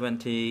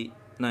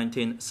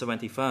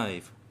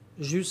 1970-1975.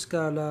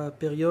 Jusqu'à la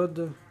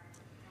période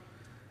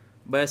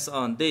Based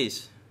on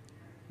this,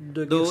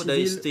 de though guerre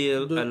they civile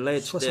still de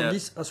allege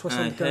 70 à that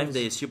I have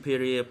the 75.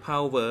 superior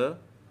power,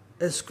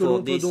 Est-ce que for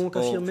l'on peut this donc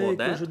or affirmer for que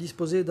that? je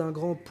disposais d'un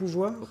grand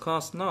pouvoir? of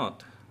course not.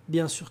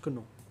 Bien sûr que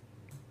non.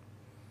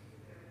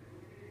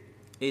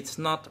 It's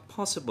not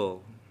possible.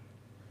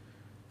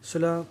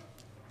 Cela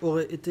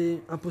aurait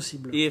été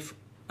impossible. If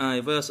I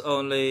was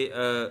only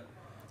a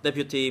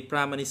deputy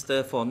prime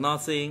minister for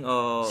nothing,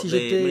 or Si the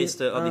j'étais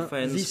minister of un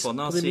defense for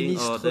vice-premier nothing, or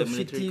ministre the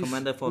military fictif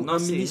commander for ou un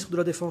nothing, ministre de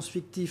la Défense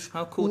fictif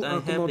how ou could I un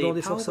have commandant the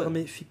des forces power?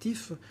 armées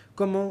fictif,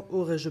 comment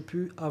aurais-je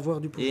pu avoir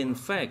du pouvoir? In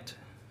fact,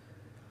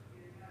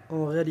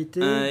 En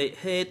réalité, I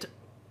had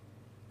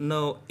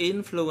no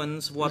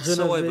influence je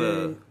whatsoever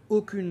n'avais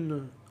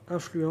aucune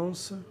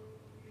influence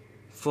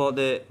for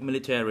the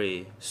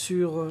military.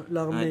 sur I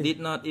l'armée. did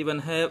not even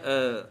have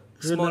a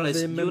Je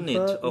smallest n'avais même unit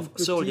pas of une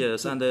petite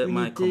soldiers under my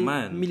unité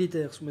command.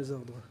 militaire sous mes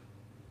ordres.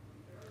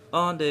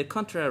 On the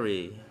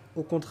contrary,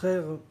 Au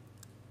contraire,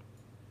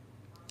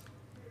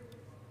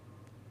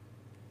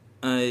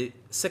 I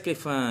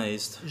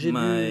sacrificed J'ai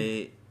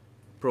my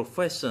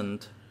profession,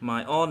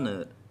 my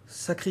honor,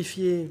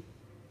 sacrifier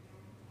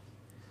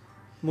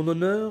mon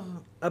honneur,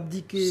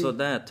 abdiquer so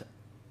that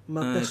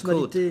ma I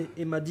personnalité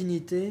et ma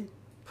dignité,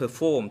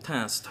 perform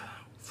tasks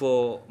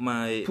for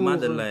my Pour-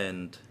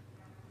 motherland,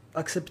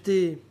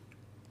 accepter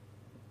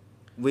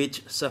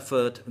which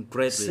suffered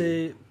greatly.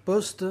 ces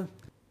postes.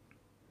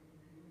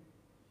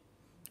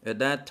 At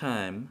that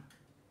time,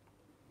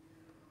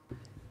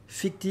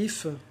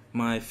 Fictif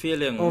my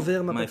feeling,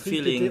 envers ma my patrie qui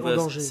feeling était en was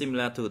danger.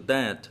 similar to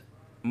that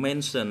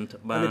mentioned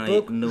À by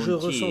l'époque, je Nuon Chea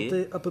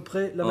ressentais à peu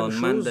près la on même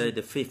chose Monday,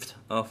 the 5th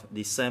of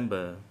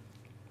December.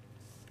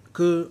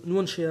 que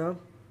Nuon Chea,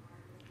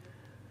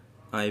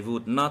 I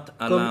would not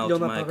comme allow il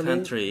en a my parlé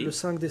country, le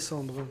 5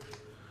 décembre.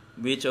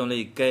 which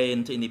only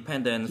gained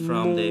independence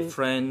from the Mon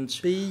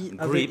French pays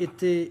avait grip,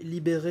 été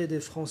libéré des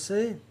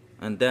Français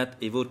and that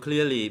it would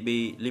clearly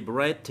be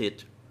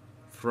liberated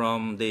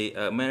from the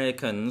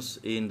Americans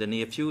in the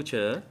near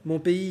future. Mon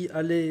pays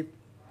allait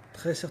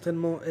très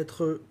certainement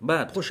être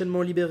But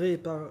prochainement libéré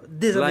par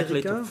des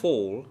likely to Américains,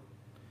 fall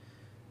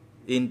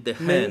in the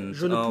mais hands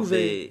je ne of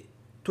pouvais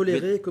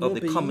tolérer que mon of the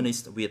pays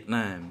communist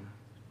Vietnam.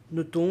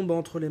 ne tombe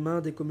entre les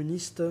mains des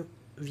communistes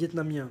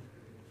vietnamiens.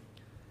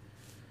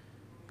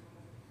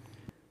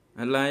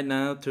 I'd like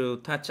now to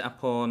touch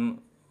upon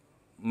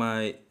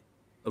my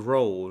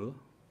role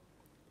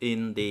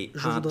in the Je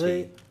party,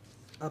 voudrais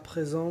à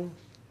présent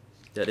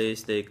that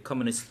is the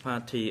Communist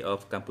Party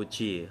of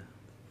Cambodia.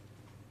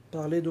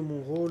 parler de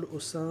mon rôle au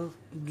sein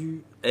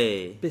du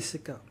A.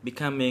 PCK.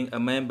 Becoming a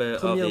member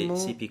of the Premièrement,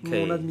 CPK.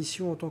 mon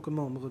admission en tant que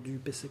membre du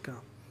PCK.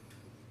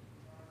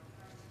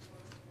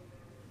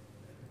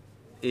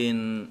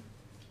 In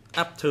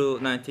up to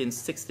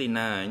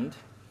 1969,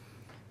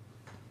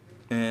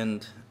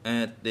 and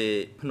at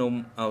the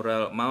Phnom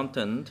Aural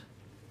Mountain,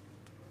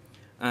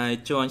 I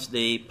joined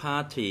the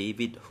party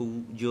with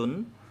Hu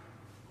Yun,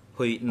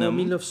 Hui En Nam,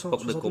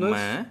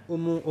 1969, au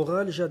Mont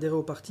Oral, j'ai adhéré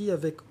au parti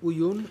avec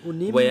Ouyun,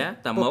 Onim, where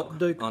Tamok, Pok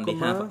Deuk on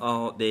behalf Koma,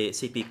 of the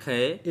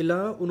CPK, et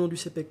là, au nom du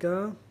CPK,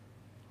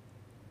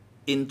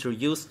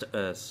 introduced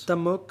us.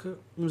 Tamok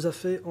nous a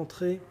fait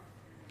entrer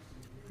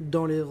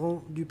dans les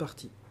rangs du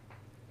parti.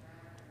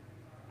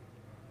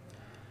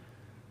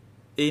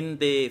 In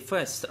the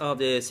face of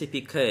the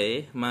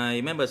CPK,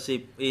 my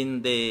membership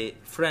in the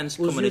French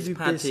Communist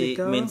Party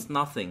means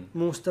nothing.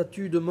 Mon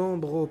statut de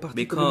membre au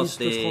Parti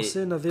communiste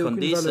français n'avait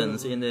aucune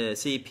valeur. In the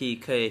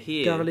CPK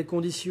here car les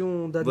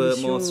conditions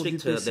d'admission du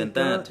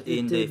PCK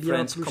étaient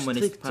bien plus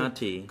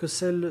strictes que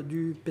celles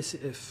du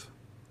PCF.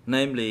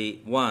 Namely,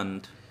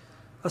 one,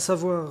 à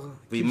savoir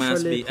qu'il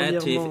fallait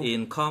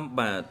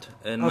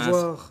premièrement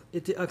avoir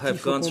été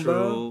actif au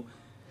combat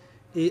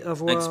et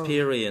avoir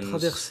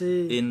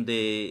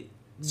traversé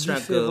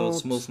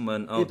struggles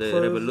movement of the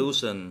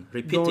revolution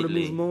repeatedly. Dans le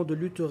mouvement de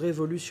lutte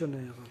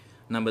révolutionnaire.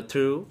 Number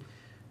two,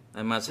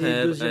 I must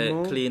have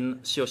a clean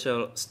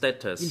social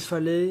status. Il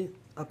fallait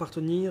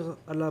appartenir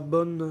à la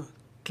bonne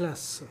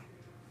classe.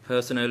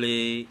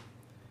 Personally,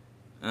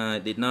 I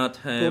did not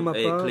have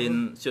a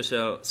clean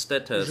social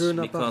status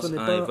because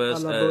I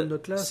was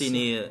a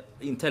senior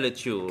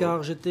intellectual.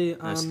 Car j'étais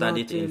un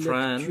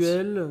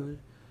intellectuel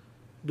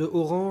de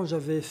haut rang,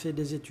 j'avais fait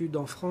des études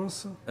en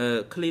France.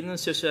 Clean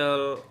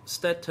social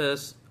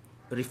status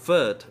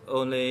referred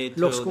only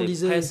to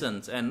the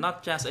peasants and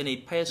not just any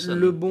peasant.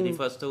 Le bon it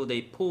refers to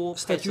the poor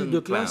statut de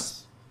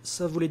classe,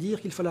 ça voulait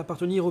dire qu'il fallait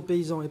appartenir aux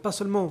paysans et pas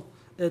seulement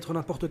être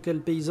n'importe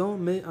quel paysan,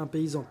 mais un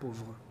paysan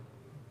pauvre.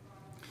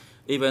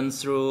 Even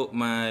through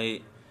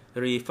my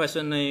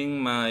refashioning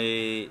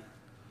my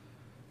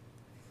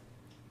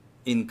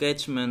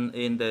engagement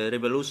in the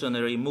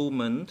revolutionary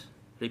movement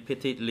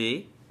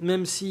repeatedly,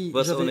 même si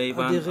j'avais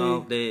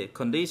adhéré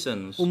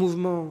au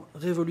mouvement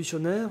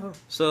révolutionnaire,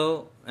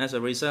 so as a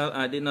result,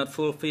 I did not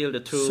fulfill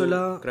the two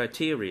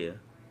criteria.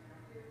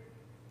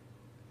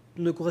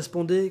 Ne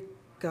correspondait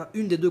qu'à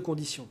une des deux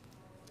conditions.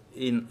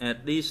 In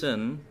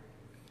addition,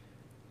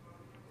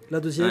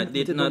 la deuxième I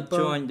did not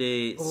join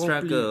the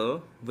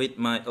struggle with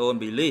my own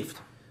belief.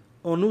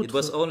 En outre, it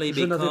was only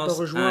je n'avais pas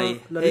rejoint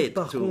la lutte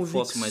par to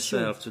force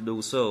myself to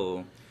do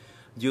so,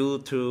 due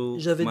to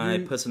my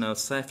personal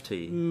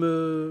safety.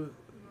 Me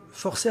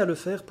forcer à le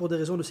faire pour des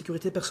raisons de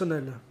sécurité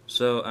personnelle.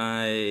 So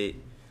I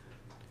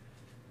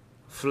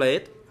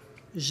fled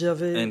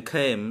and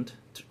came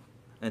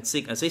and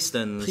seek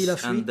assistance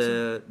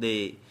under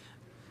the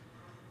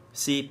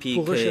CPK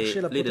pour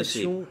rechercher la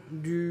leadership. Protection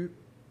du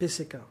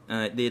PCK.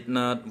 I did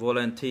not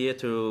volunteer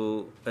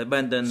to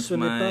abandon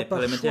my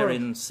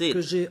parliamentarian seat que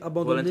j'ai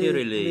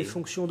abandonné mes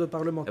fonctions de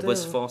parlementaire, I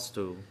was forced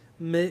to.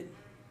 Mais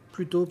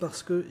plutôt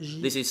parce que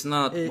j'y ai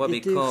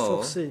été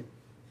forcé.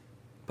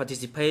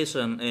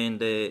 Participation in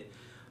the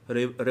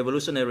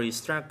revolutionary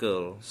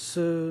struggle.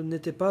 Ce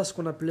n'était pas ce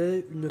qu'on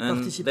appelait une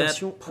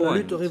participation à la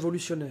lutte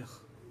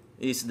révolutionnaire.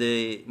 Is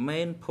the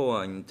main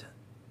point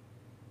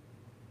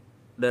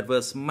that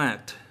was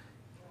marked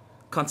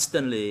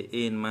constantly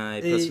in my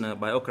personal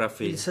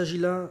biography. Il s'agit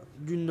là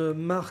d'une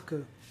marque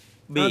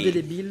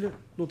indélébile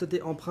dont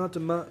était empreinte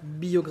ma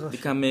biographie.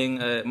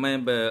 Becoming a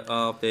member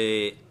of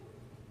the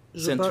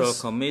Central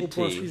Committee, au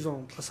point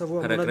suivant, à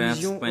savoir mon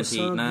adhésion au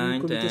sein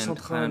du comité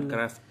central.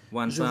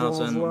 Je vous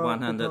renvoie au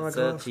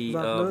paragraphe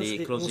 29 et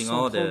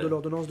 1130 de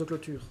l'ordonnance de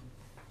clôture.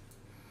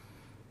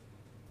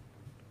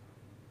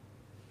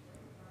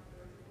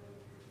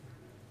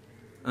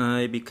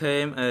 I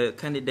became a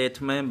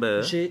candidate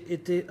member J'ai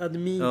été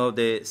admis of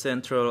the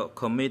Central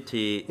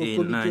Committee au in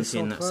comité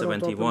central en tant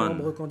que 1971.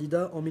 membre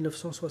candidat en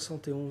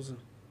 1971.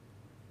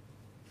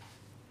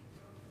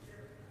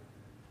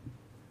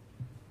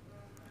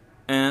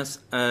 As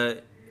a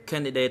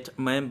candidate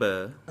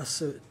member, à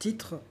ce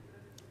titre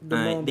de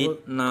I membre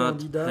did not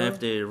candidat, have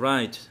the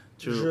right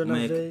je to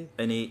make n'avais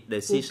any aucun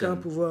decision.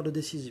 pouvoir de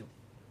décision.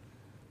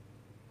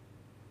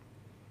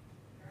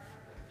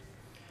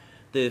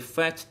 The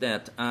fact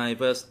that I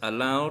was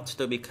allowed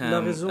to La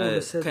become raison a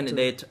de cette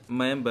candidate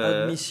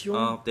member admission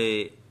of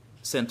the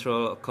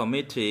Central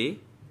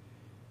Committee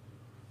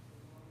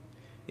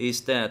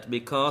is that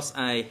because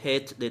I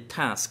had the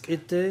task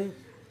était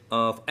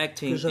of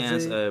acting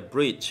as a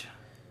bridge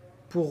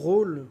pour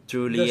rôle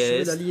to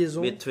d'assurer la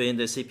liaison between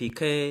the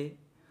CPK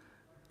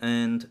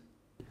and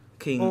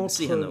King entre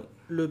Sihanouk.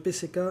 le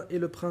PCK et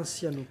le prince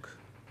Sihanouk.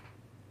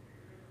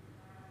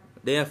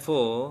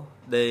 Therefore,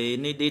 they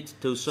needed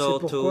to show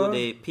to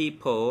the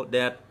people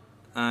that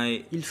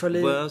I il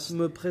fallait was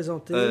me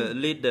présenter a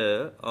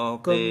leader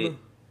of the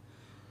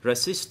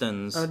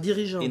resistance un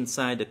dirigeant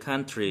inside the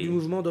country. Du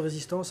mouvement de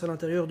résistance à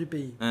l'intérieur du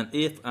pays. And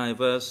if I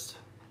was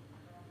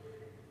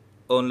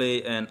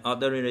only an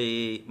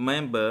ordinary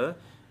member,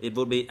 it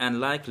would be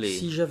unlikely.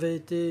 Si j'avais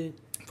été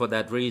for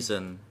that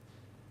reason,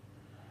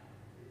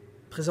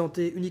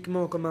 présenté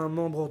uniquement comme un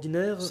membre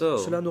ordinaire,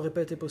 cela n'aurait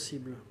pas été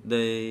possible.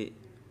 They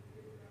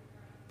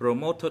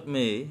promoted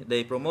me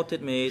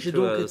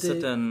to a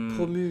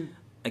certain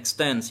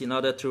extent in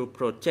order to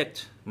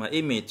project my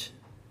image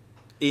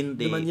in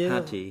the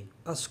party.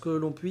 À ce que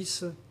l'on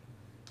puisse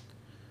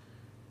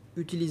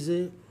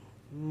utiliser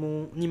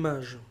mon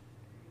image.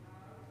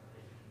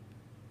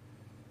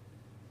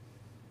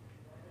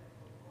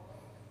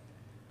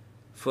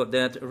 For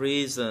that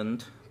reason,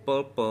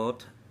 Pol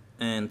Pot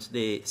and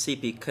the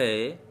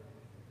CPK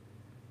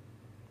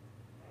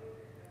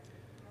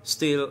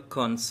still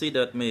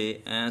considered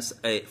me as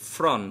a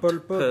front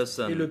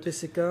person,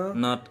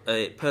 not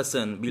a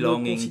person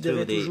belonging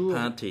to the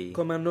party.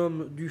 Comme un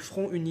homme du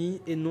Front Uni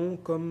et non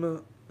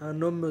comme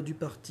un homme du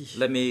parti.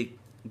 Let me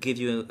give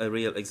you a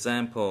real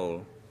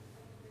example.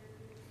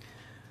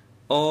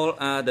 All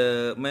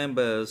other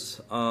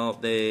members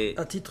of the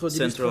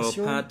Central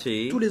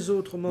Party tous les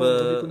autres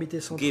membres du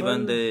comité central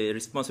given the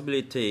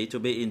responsibility to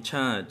be in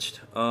charge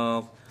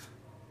of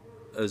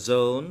a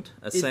zone,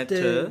 a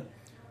sector,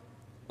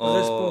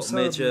 or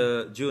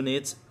major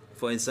units,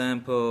 for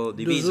example,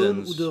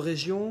 divisions. Ou de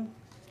régions.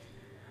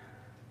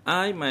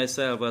 I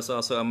myself was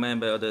also a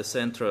member of the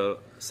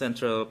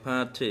Central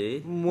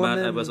Party, but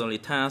I was only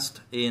tasked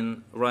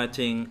in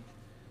writing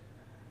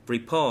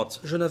reports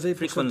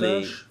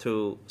frequently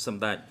to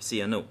Samdech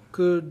Sihanouk.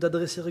 Que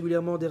d'adresser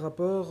régulièrement des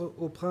rapports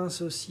au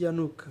prince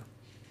Sihanouk.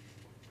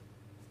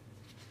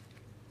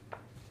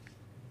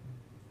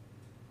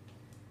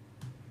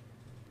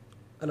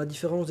 À la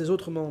différence des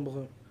autres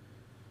membres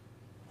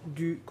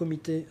du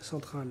comité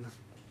central.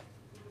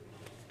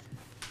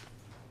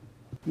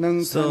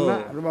 So,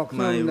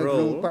 my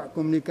role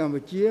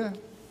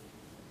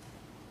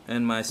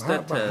and my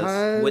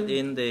status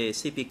within the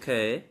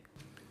CPK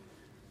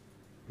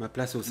ma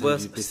place au sein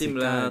du PCK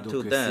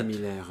donc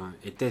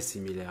était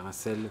similaire à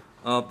celle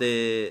of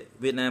the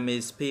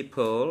Vietnamese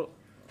people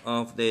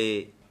of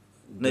the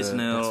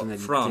National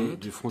Front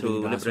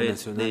to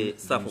liberate the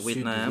South of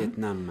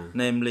Vietnam,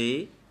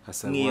 namely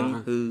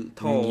Nguyen Hư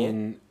Tho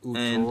and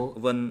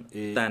Vân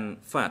Tan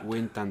Phat.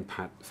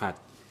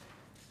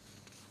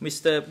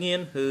 Mr.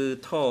 Nguyen Hư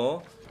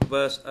Tho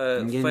was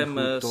a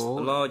famous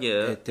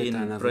lawyer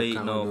in Prey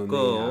No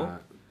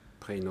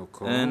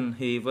Co, and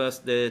he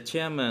was the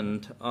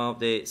chairman of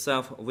the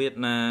South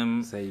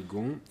Vietnam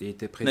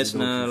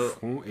National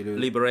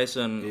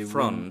Liberation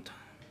Front.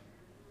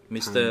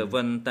 Mr.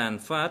 Vân Tan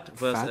Phat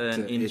was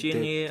an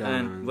engineer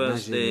and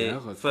was the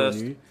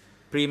first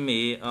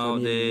premier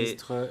of the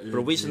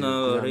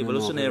Provisional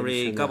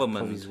Revolutionary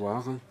Government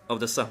of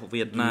the South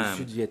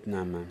Vietnam.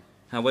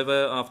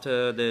 However,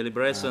 after the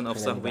liberation of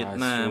South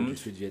Vietnam,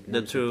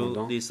 the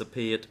two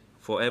disappeared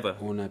forever.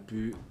 On n'a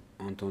plus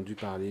entendu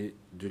parler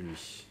de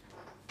lui.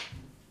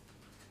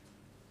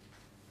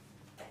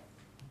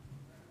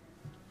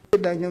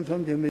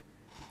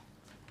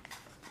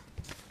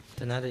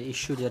 Another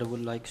issue that I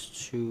would like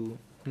to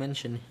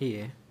mention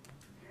here.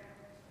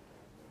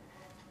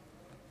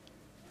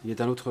 Il y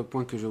a un autre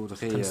point que je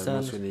voudrais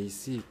mentionner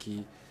ici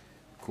qui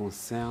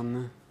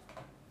concerne le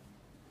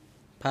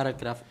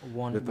paragraphe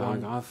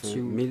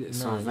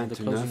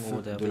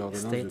 1129 de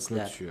l'ordonnance de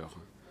clôture.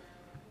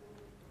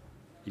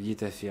 Il y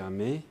est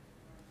affirmé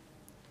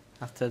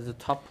after the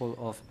topple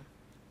of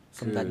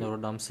Samdech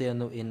Norodom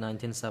Sihanouk in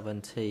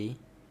 1970,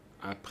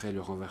 après le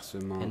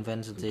renversement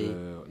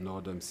de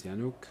Norodom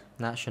Sihanouk,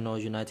 National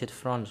United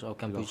Front of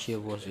Cambodia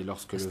was et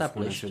lorsque le Front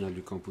National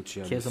du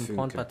Cambodge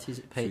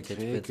fut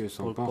créé, que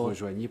son camp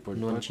rejoignit Pol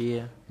Pot,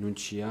 Nuon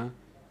Chea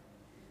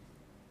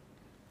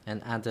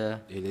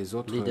et les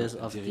autres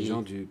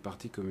dirigeants du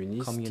Parti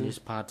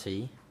communiste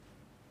Party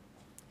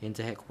in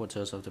the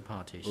headquarters of the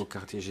party. Au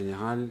quartier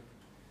général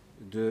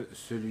de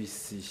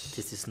celui-ci.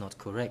 This is not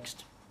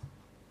correct.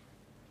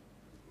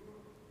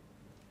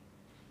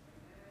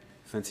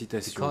 Fin de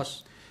citation.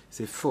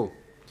 C'est faux.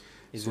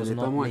 Ce n'est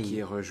pas moi qui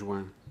ai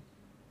rejoint.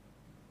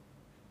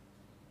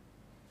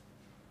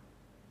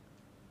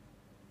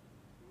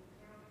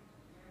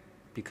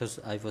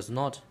 Because I was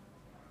not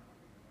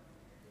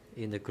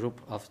in the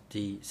group of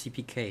the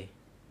CPK.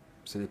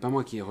 Ce n'est pas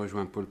moi qui ai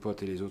rejoint Pol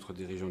Pot et les autres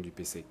dirigeants du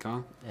PCK.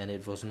 And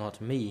it was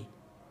not me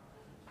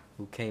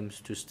who came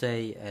to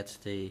stay at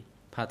the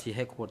party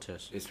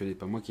headquarters. Et ce n'est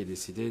pas moi qui ai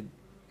décidé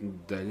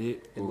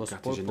d'aller au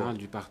quartier général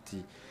du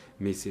parti.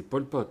 Mais c'est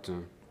Pol Pot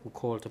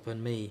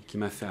qui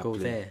m'a fait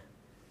appeler.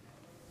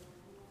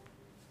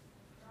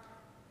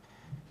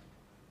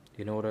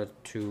 In order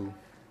to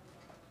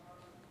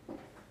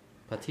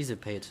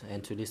participate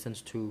and to listen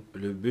to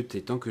le but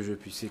étant que je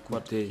puisse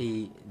écouter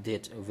he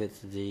did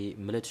with the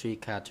military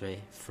cadre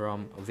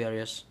from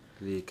various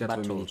les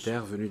cadres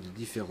militaires venus de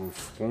différents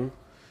fronts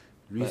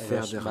lui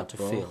faire des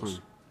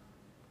rapports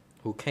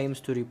who came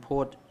to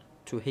report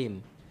to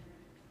him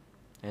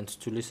and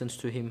to listen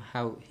to him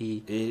how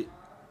he et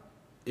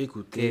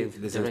écouter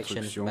les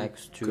instructions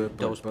que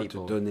Pol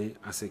Pot donnait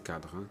à ses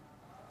cadres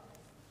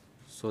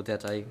so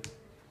that I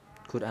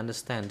could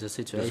understand the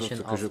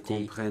situation of the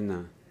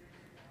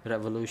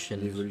revolution,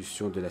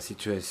 l'évolution de la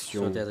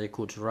situation so that I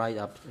could write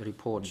up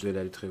reports de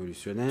la lutte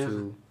révolutionnaire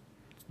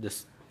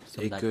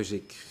et que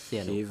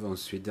j'écrive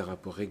ensuite des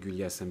rapports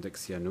réguliers à Samdech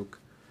Sihanouk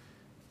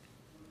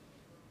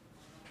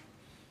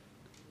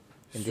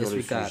sur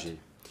le sujet.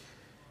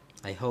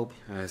 I hope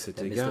à cet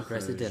égard,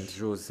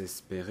 j'ose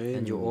espérer,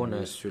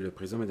 Monsieur le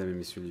Président, Mesdames et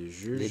Messieurs les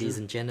juges,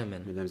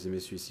 Mesdames et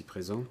Messieurs ici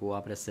présents, who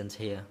are present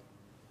here,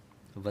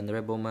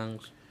 venerable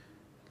monks,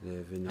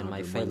 les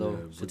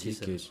vénérables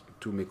bouddhiques et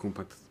tous mes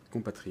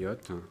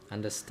compatriotes,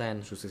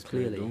 j'ose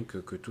espérer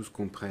donc que tous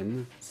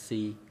comprennent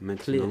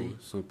maintenant,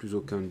 sans plus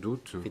aucun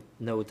doute,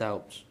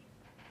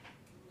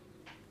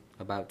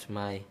 about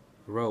my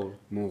role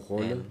mon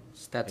rôle and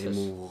status et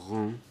mon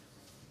rang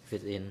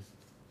within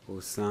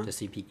au sein the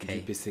CPK,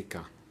 du PCK.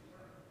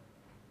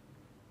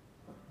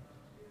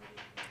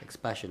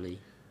 Especially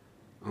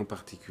en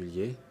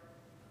particulier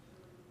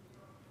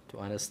to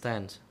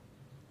understand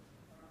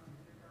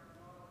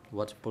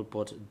what Pol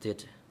Pot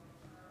did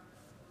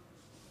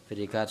with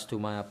regards to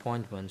my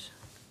appointment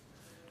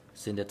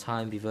since the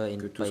time we were in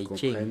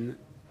Beijing.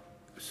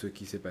 Ce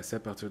qui s'est passé à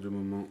partir du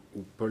moment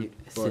où Pol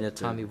Pot since the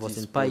time he was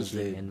in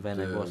Beijing and when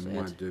I was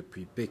at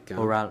depuis Pékin,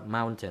 Oral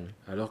Mountain,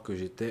 alors que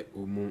j'étais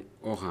au mont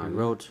Oral. He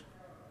wrote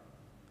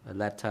a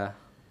letter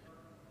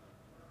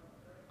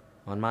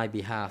on my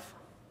behalf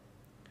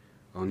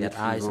that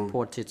I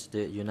supported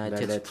the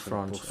United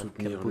Front of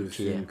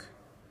Cambodia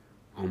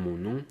en mon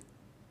nom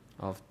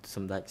of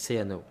Samdech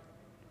Sihanouk.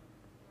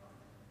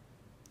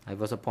 I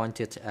was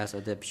appointed as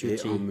a deputy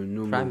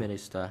prime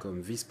minister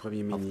comme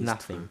vice-premier of ministre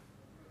nothing,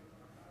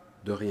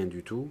 de rien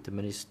du tout, the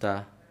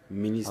ministre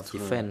ministre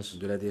of defense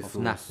de la défense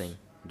of nothing,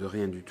 de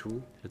rien du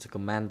tout, the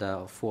commander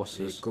of forces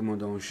et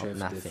commandant en chef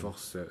des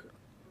forces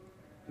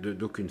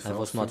d'aucune I was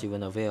force, not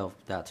even aware of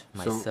that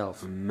myself.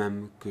 sans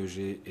même que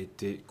j'ai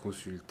été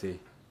consulté.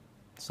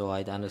 So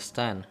I'd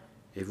understand.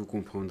 Et vous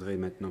comprendrez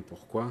maintenant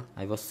pourquoi.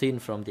 I was seen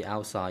from the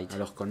outside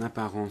alors qu'en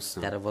apparence,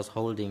 that I was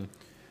holding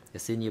a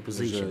senior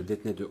position, je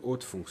détenais de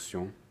hautes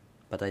fonctions.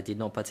 But I did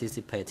not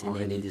participate en in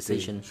any réalité,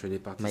 decision je n'ai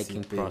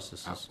making participé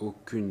processes. à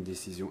aucune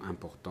décision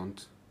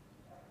importante.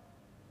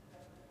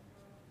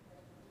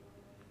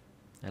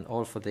 And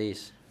all for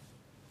this,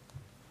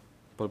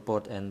 Pol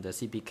Pot and the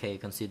CPK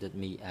considered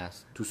me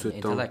as Tout ce an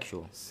temps,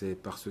 intellectual. c'est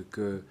parce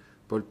que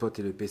Pol Pot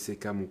et le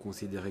PCK m'ont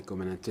considéré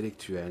comme un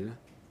intellectuel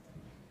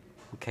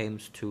who came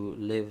to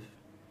live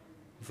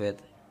with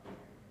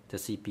the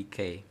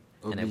CPK,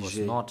 and I was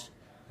obligé not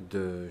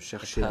de a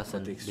chercher la person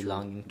protection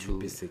belonging du to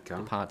PCK.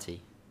 the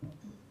party.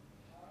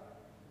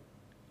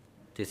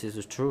 This is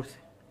the truth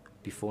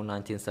before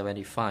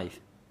 1975.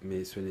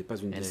 Mais ce n'est pas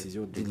une And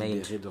décision it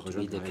remained délibérée de to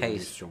rejoindre be la the case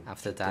révolution.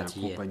 after J'étais un that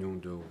year. compagnon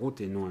de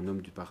route et non un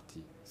homme du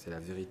parti. C'est la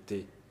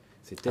vérité.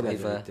 C'était la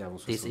However, vérité avant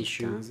this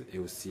issue 1975 et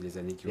aussi les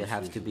années qui will ont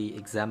have to suivi. be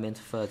examined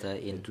further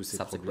Et in tous ces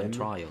subsequent problèmes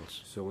trials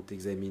seront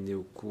examinés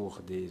au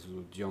cours des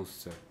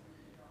audiences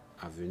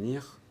à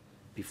venir.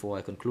 before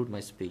I conclude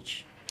my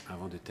speech.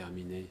 Avant de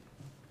terminer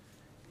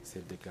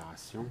cette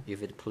déclaration,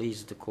 If it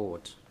pleases the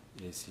court,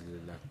 et si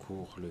la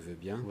Cour le veut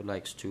bien, I would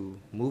like to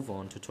move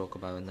on to talk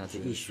about another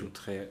je issue.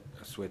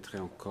 souhaiterais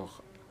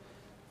encore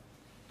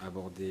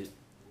aborder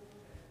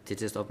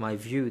It is of my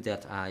view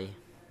that I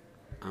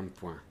un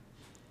point.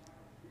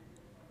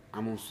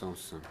 À mon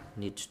sens,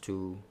 need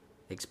to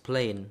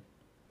explain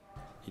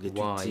il est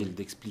why utile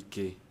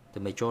d'expliquer the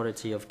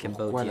majority of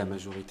pourquoi la Cambodians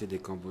majorité des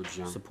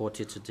Cambodgiens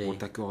supported the ont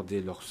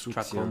accordé leur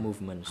struggle soutien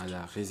movement à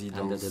la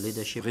under the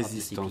leadership of the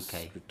résistance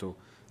CPK. plutôt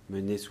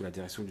menée sous la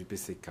direction du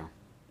PCK.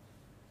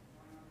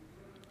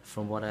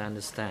 From what I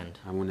understand,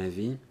 À mon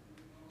avis,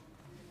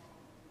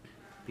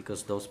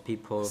 because those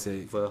people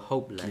c'est were qu'ils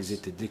hopeless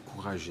étaient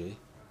découragés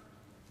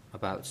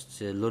about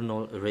the Lon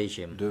Nol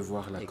regime, de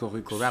voir la a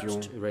corruption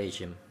corrupt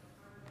regime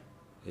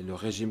et le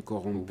régime who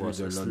corrompu was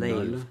de a Lon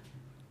slave Nol,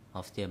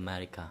 of the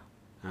America.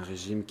 un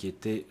régime qui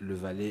était le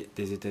valet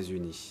des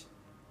États-Unis.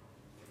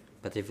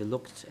 But if you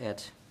looked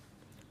at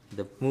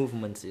the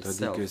movement Tandis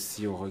itself, que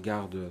si on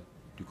regarde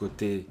du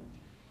côté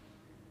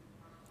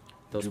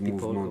those du people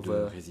mouvement de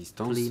were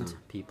résistance, clean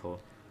people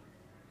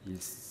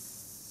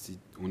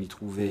on y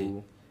trouvait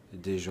who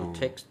des gens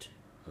protect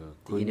the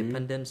connus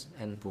independence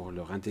and pour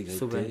leur intégrité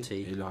sovereignty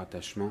et leur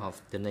attachement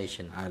of the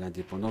nation. à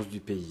l'indépendance du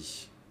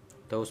pays.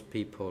 Those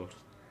people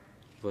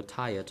were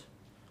tired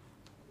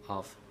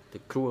of the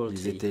Ils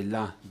cruelty, étaient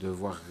là de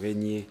voir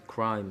régner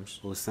crimes,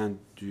 au sein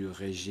du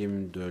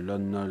régime de Lon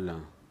Nol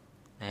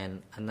and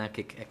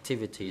anarchic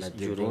activities la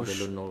during the débauche,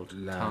 Lon Nol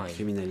la time.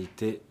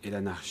 criminalité et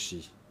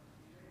l'anarchie.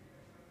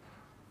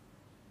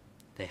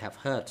 They have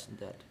heard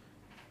that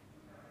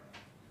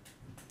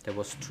there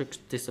was strict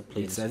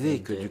discipline Ils savaient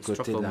in que du the côté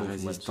de struggle la movement,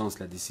 résistance,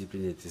 la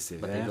discipline était but they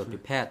sévère, were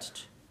prepared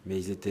mais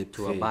ils étaient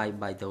to prêts abide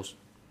by those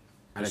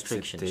à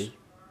restrictions. l'accepter.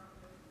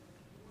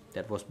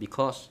 That was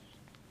because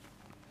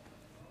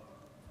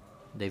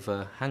they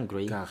were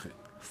hungry Car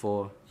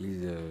for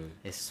ils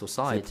a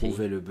society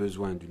éprouvaient le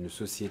besoin d'une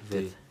société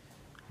with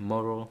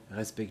moral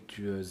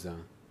respectueuse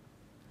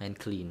and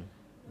clean.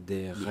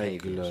 des behaviors.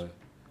 règles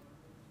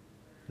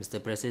Mr.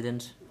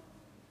 President,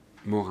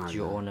 morales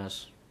your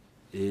honors,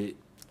 et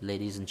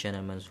ladies and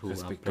gentlemen who are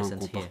respectant un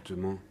present here,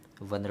 comportement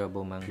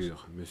venerable monks,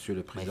 pur. Monsieur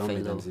le Président, fellow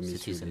Mesdames et Messieurs les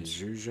citizens,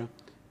 juges,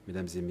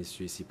 Mesdames et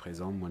Messieurs ici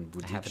présents, moines I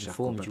bouddhiques, have chers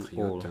informed you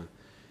compatriotes, all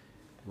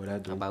voilà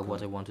donc about what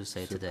I want to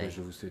say ce today.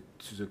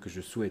 que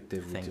je souhaitais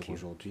vous Thank dire you.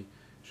 aujourd'hui.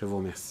 Je vous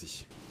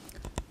remercie.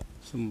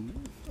 Le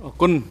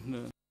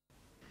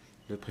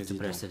Mr. Président,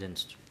 President,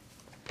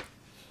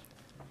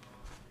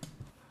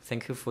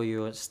 thank you for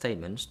your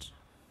statements,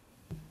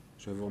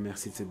 je vous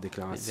remercie de cette very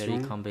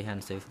déclaration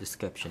comprehensive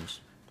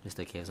descriptions,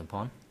 Mr.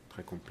 Khizanpon.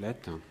 très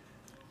complète.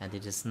 And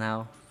it is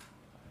now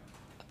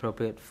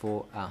appropriate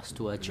for us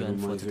to adjourn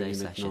for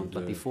today's session.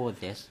 But before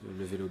this,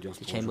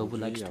 the Chamber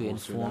would like to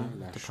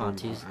inform the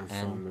parties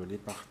and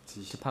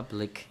the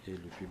public,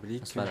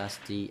 as well as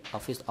the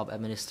Office of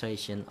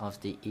Administration of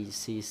the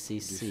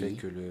ECCC,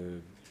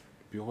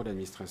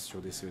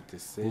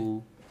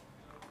 who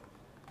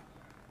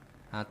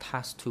are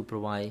tasked to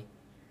provide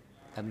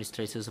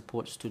administrative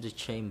support to the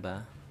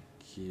Chamber,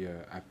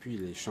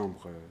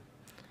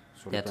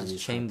 that the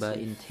Chamber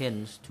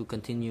intends to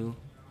continue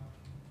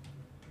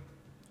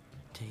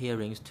the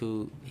hearings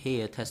to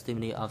hear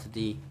testimony of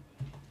the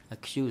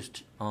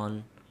accused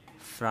on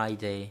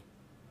Friday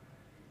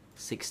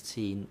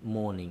 16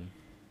 morning.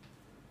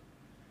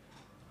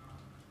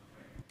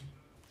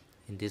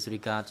 In this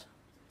regard,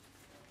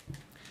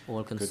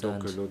 all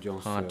concerned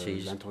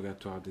parties and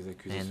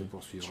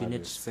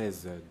units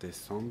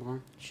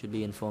should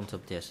be informed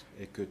of this.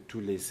 Et que tous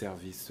les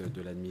services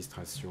de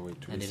l'administration et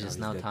tous les services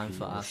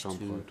d'appui aux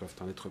chambres doivent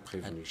en être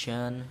prévenus.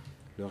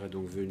 L'heure est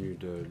donc venue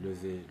de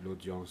lever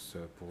l'audience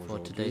pour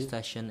aujourd'hui.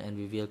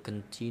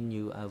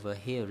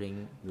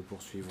 Nous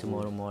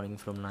poursuivrons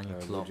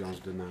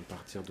l'audience demain à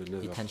partir de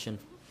 9h.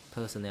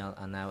 Personnel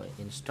are now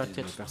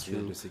instructed to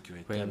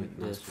bring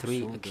the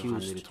 3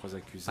 accused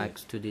back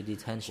to the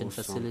detention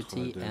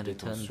facility and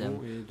return them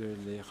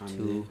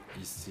to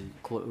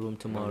courtroom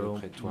tomorrow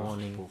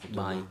morning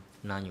by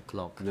 9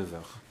 o'clock.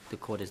 The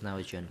court is now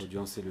adjourned.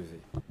 L'audience est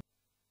levée.